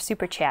 $10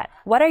 super chat.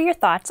 What are your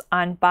thoughts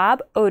on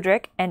Bob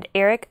Odrick and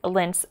Eric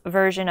Lintz's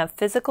version of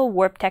physical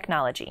warp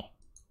technology,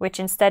 which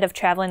instead of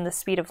traveling the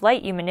speed of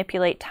light, you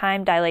manipulate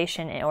time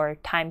dilation or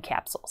time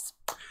capsules?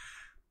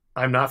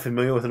 I'm not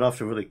familiar with enough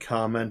to really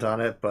comment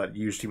on it, but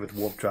usually with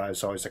warp drives,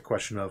 it's always a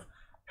question of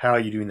how are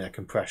you doing that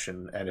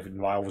compression, and if it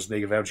involves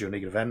negative energy or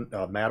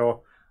negative matter,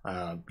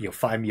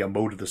 find me a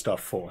mode of the stuff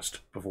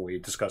first before we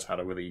discuss how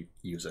to really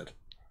use it.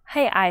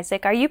 Hey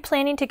Isaac, are you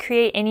planning to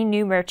create any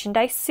new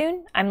merchandise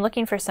soon? I'm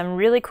looking for some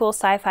really cool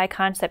sci-fi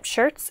concept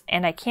shirts,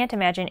 and I can't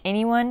imagine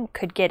anyone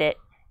could get it,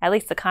 at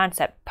least the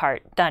concept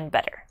part, done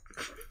better.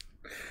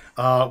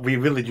 We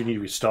really do need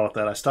to restart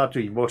that. I stopped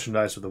doing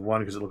merchandise with the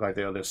one because it looked like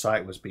their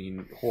site was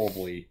being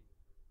horribly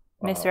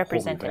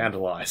misrepresented,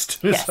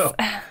 vandalized. Yes.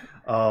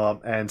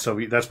 And so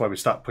that's why we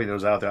stopped putting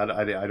those out there.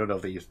 I don't know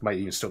if they might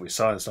even still be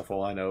selling stuff,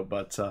 all I know,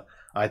 but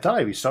I thought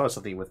I restarted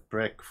something with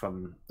Brick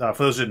from, for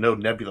those who know,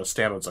 Nebula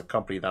Standard's a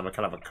company that I'm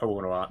kind of a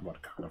co-owner on.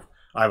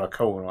 I'm a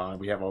co-owner on.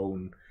 We have our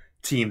own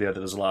team there that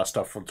does a lot of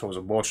stuff in terms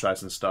of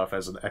merchandise and stuff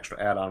as an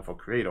extra add-on for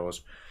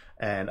creators.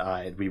 And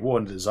I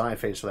rewarded the design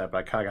phase for that, but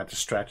I kind of got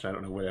distracted. I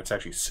don't know where that's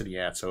actually sitting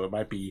at, so it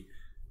might be,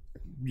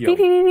 beep,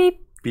 beep,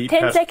 beep, beep.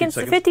 10 seconds,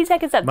 50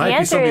 seconds up. Might the be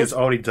answer something is, that's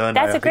already done.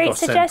 That's a great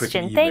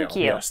suggestion. Thank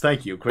you. Yes,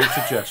 thank you. Great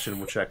suggestion.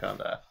 We'll check on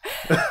that.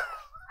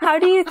 How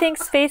do you think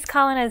space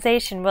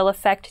colonization will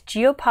affect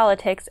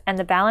geopolitics and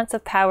the balance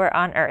of power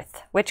on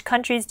Earth? Which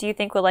countries do you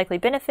think will likely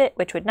benefit,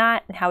 which would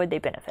not, and how would they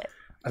benefit?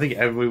 I think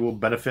everyone will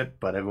benefit,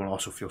 but everyone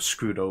also feels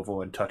screwed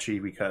over and touchy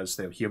because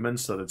they're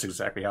humans, so that's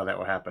exactly how that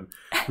will happen.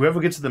 Whoever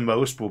gets the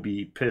most will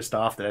be pissed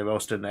off that everyone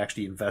else didn't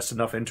actually invest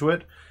enough into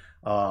it.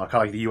 Kind of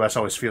like the U.S.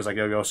 always feels like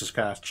everyone else is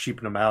kind of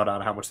cheaping them out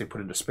on how much they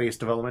put into space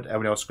development.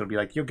 Everyone else is going to be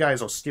like, you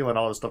guys are stealing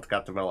all the stuff that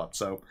got developed.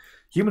 So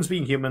humans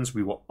being humans,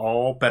 we will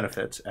all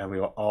benefit, and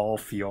we will all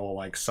feel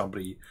like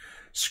somebody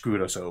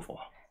screwed us over.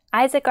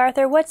 Isaac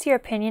Arthur, what's your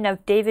opinion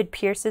of David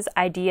Pierce's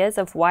ideas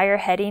of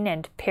wireheading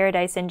and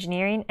paradise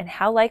engineering, and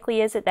how likely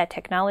is it that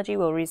technology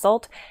will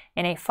result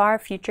in a far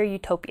future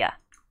utopia?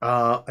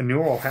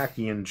 Neural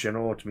hacking in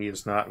general, to me,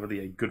 is not really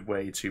a good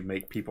way to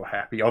make people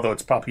happy, although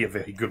it's probably a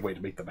very good way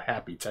to make them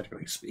happy,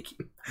 technically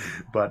speaking,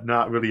 but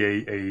not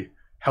really a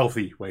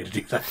healthy way to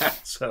do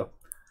that. So,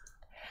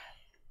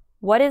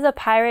 what is a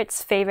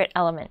pirate's favorite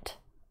element?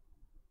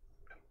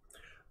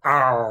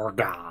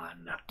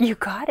 Argon. You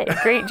got it.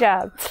 Great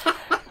job.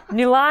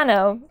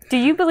 Nulano, do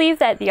you believe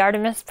that the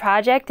Artemis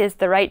project is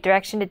the right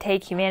direction to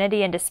take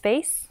humanity into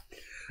space?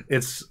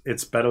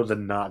 It's better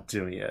than not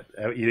doing it.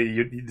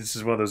 This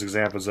is one of those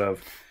examples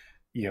of,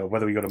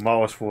 whether we go to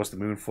Mars first, the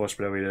Moon first,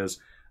 whatever it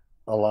is,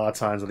 a lot of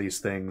times with these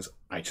things,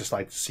 I just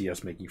like to see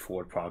us making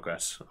forward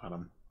progress on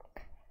them.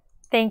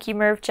 Thank you,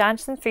 Merv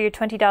Johnson, for your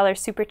 $20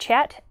 super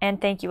chat.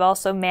 And thank you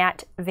also,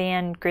 Matt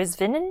Van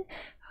Grisvinen.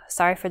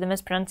 Sorry for the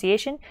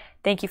mispronunciation.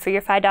 Thank you for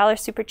your $5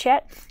 super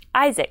chat.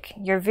 Isaac,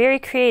 you're very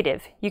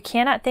creative. You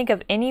cannot think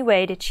of any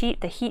way to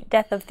cheat the heat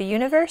death of the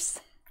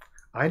universe?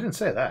 I didn't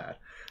say that.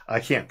 I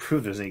can't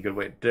prove there's any good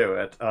way to do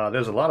it.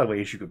 There's a lot of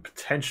ways you could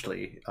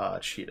potentially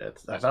cheat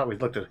it. I thought we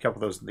looked at a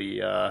couple of those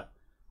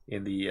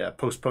in the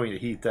postponing the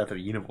heat death of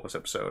the universe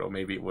episode, or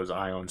maybe it was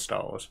Ion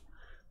Stars.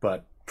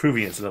 But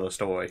proving it's another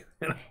story.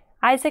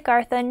 Isaac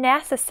Arthur,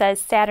 NASA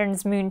says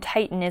Saturn's moon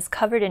Titan is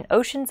covered in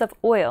oceans of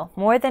oil,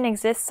 more than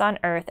exists on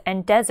Earth,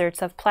 and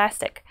deserts of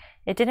plastic.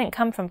 It didn't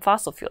come from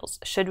fossil fuels.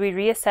 Should we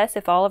reassess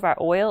if all of our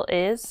oil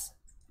is?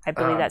 I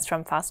believe that's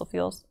from fossil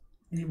fuels.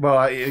 Well,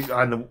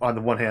 on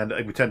the one hand,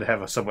 we tend to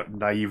have a somewhat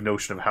naive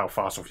notion of how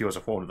fossil fuels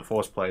are formed in the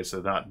first place.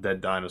 They're not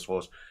dead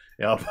dinosaurs,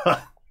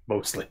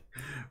 mostly.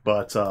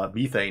 But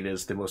methane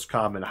is the most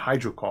common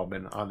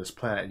hydrocarbon on this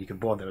planet, and you can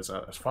burn that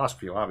as fossil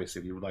fuel,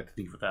 obviously, if you would like to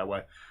think of it that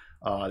way.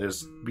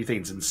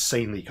 Methane's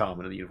insanely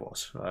common in the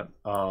universe,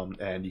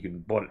 and you can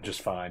burn it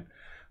just fine.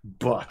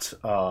 But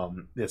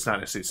it's not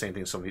necessarily the same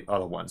thing as some of the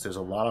other ones. There's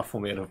a lot of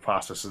formative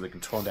processes that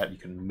can turn out. You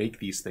can make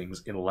these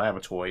things in a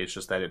laboratory. It's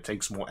just that it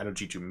takes more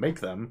energy to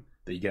make them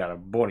than you get out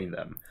of burning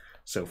them.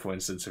 So, for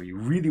instance, if you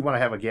really want to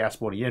have a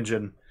gas-burning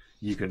engine,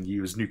 you can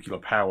use nuclear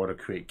power to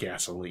create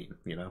gasoline,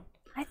 you know?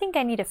 I think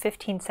I need a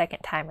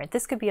 15-second timer.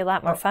 This could be a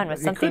lot more fun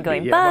with something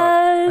going buzz.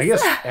 Well, I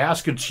guess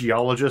ask a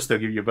geologist. They'll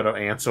give you a better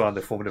answer on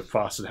the formative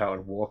process, how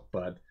it works,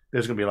 but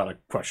there's going to be a lot of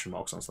question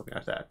marks on something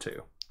like that,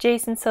 too.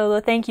 Jason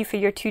Solo, thank you for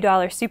your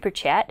 $2 super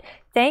chat.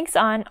 Thanks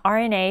on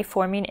RNA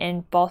forming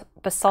in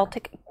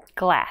basaltic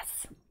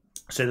glass.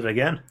 Say that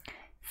again.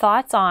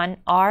 Thoughts on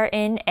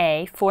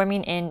RNA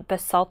forming in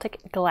basaltic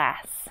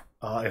glass.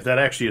 If that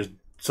actually is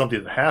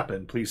something that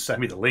happened, please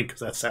send me the link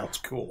because that sounds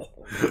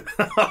cool.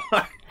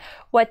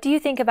 What do you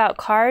think about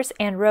cars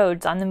and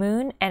roads on the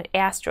moon and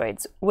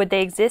asteroids? Would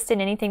they exist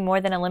in anything more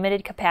than a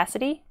limited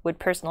capacity? Would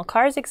personal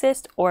cars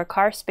exist or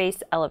car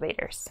space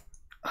elevators?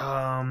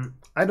 I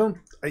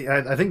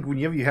think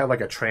whenever you have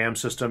like a tram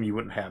system, you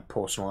wouldn't have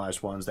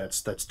personalized ones.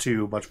 That's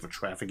too much of a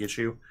traffic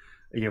issue.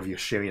 You know, if you're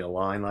sharing a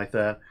line like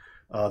that,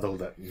 though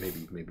that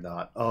maybe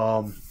not.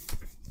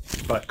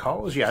 But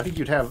cars, yeah, I think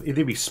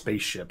it'd be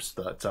spaceships.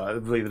 That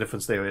really the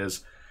difference there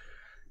is,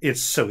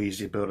 it's so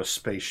easy to build a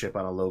spaceship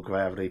on a low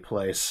gravity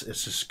place.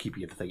 It's just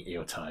keeping the thing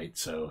airtight.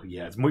 So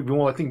yeah, it's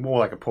more I think more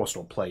like a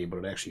personal plane, but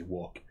it actually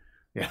work.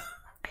 Yeah.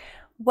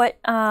 What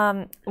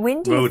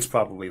when do roads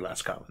probably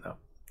less common though,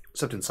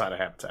 except inside a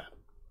habitat.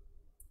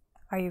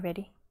 Are you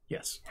ready?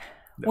 Yes.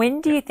 No.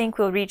 When do you think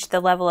we'll reach the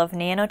level of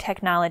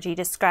nanotechnology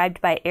described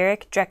by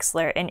Eric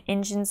Drexler in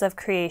Engines of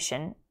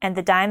Creation and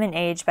The Diamond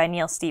Age by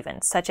Neil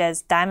Stevens, such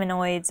as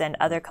Diamondoids and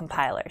other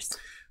compilers?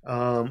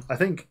 I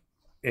think,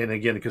 and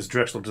again, because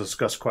Drexler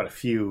discussed quite a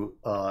few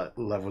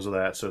levels of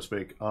that, so to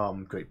speak,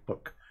 great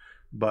book.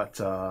 But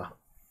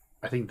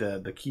I think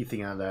the key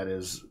thing on that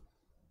is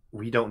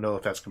we don't know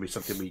if that's going to be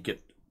something we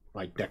get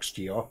like next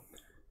year.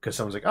 Because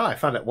someone's like, I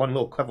found that one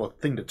little clever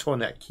thing to turn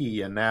that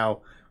key, and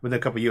now within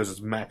a couple of years it's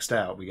maxed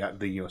out. We got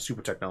the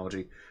super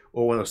technology,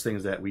 or one of those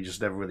things that we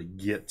just never really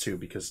get to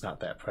because it's not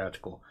that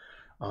practical.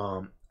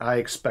 I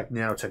expect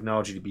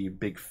nanotechnology to be a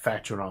big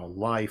factor in our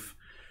life,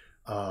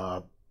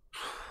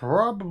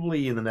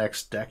 probably in the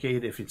next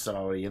decade if it's not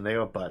already in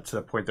there. But to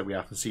the point that we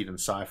often see it in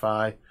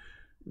sci-fi,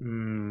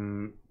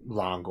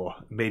 longer,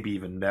 maybe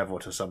even never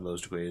to some of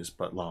those degrees,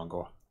 but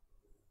longer.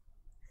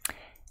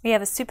 We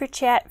have a super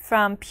chat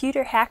from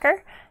Pewter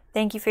Hacker.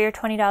 Thank you for your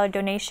 $20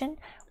 donation.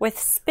 With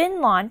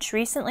Spin Launch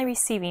recently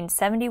receiving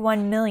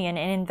 $71 million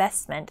in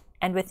investment,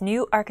 and with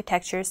new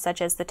architectures such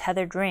as the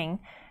tethered ring,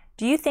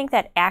 do you think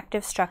that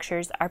active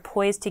structures are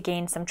poised to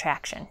gain some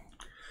traction?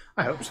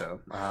 I hope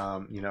so.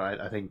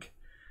 I think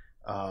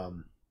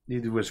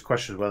there was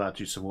questions whether or not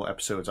to do some more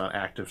episodes on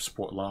active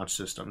support launch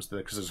systems,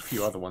 because there's a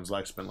few other ones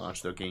like Spin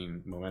Launch that are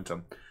gaining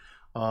momentum.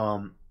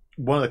 One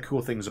of the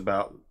cool things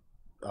about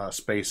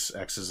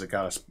SpaceX is it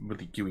got us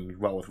really doing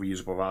well with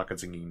reusable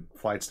rockets and getting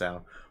flights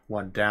down.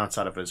 One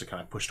downside of it is it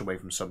kind of pushed away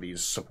from some of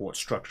these support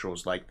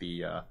structures like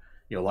the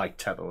like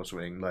Tether's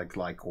ring,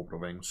 like orbital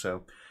ring.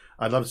 So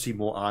I'd love to see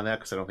more on that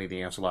because I don't think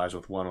the answer lies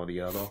with one or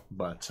the other.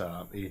 But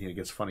anything that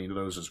gets funny into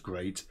those is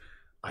great.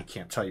 I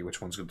can't tell you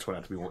which one's going to turn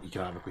out to be more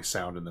economically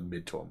sound in the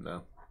midterm,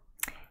 though.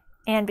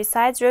 And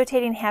besides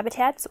rotating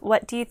habitats,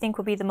 what do you think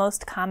will be the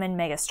most common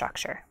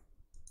megastructure?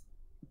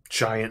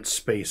 Giant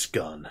space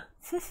gun.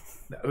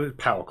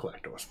 Power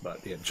collectors,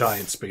 but yeah,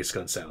 giant space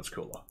gun sounds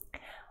cooler.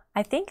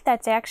 I think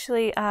that's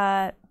actually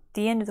the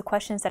end of the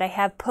questions that I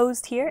have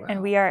posed here, wow.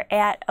 And we are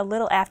at a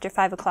little after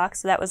 5 o'clock,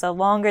 so that was a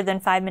longer than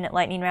 5-minute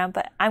lightning round,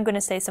 but I'm going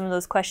to say some of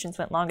those questions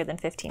went longer than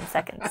 15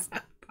 seconds.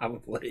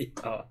 Probably.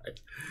 All right.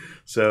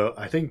 So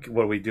I think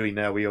what are we doing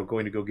now? We are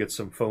going to go get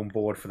some foam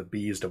board for the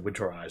bees to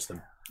winterize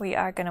them. We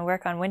are going to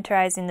work on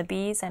winterizing the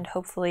bees, and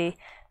hopefully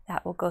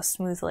that will go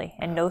smoothly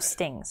and no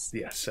stings.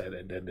 Yes,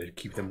 and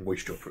keep them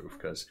moisture-proof,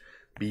 because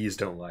bees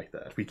don't like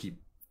that. We keep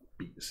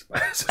bees.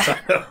 So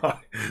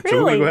Really? we're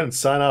going to go ahead and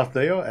sign off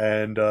there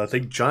and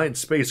think giant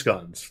space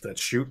guns that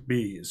shoot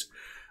bees.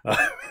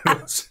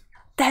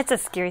 That's a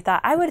scary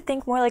thought. I would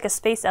think more like a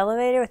space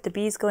elevator with the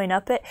bees going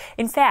up it.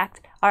 In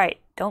fact, all right,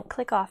 don't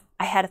click off.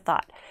 I had a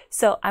thought.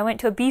 So I went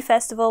to a bee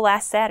festival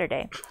last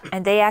Saturday,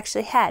 and they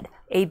actually had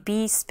a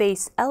bee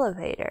space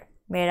elevator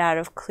made out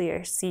of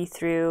clear,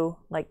 see-through,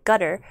 like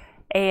gutter,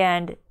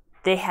 and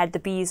they had the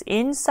bees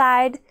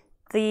inside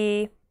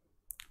the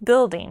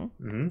building,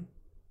 mm-hmm.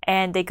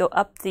 and they go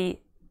up the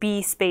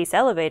bee space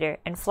elevator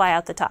and fly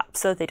out the top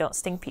so they don't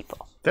sting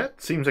people.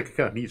 That seems like a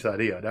kind of neat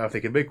idea. Now, if they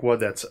can make one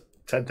that's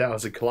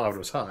 10,000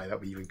 kilometers high, that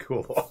would be even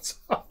cooler.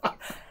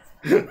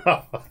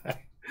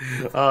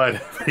 All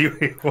right.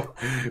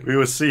 We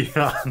will see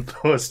you on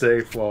Thursday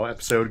for our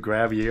episode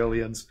Grab Your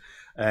Aliens.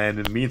 And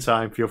in the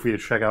meantime, feel free to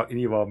check out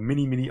any of our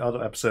many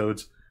other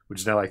episodes,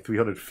 which is now like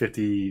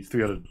 350,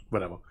 300,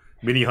 whatever,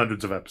 many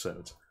hundreds of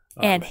episodes.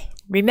 And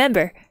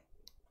remember,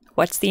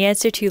 what's the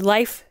answer to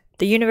life,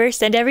 the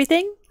universe, and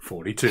everything?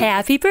 42.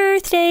 Happy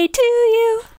birthday to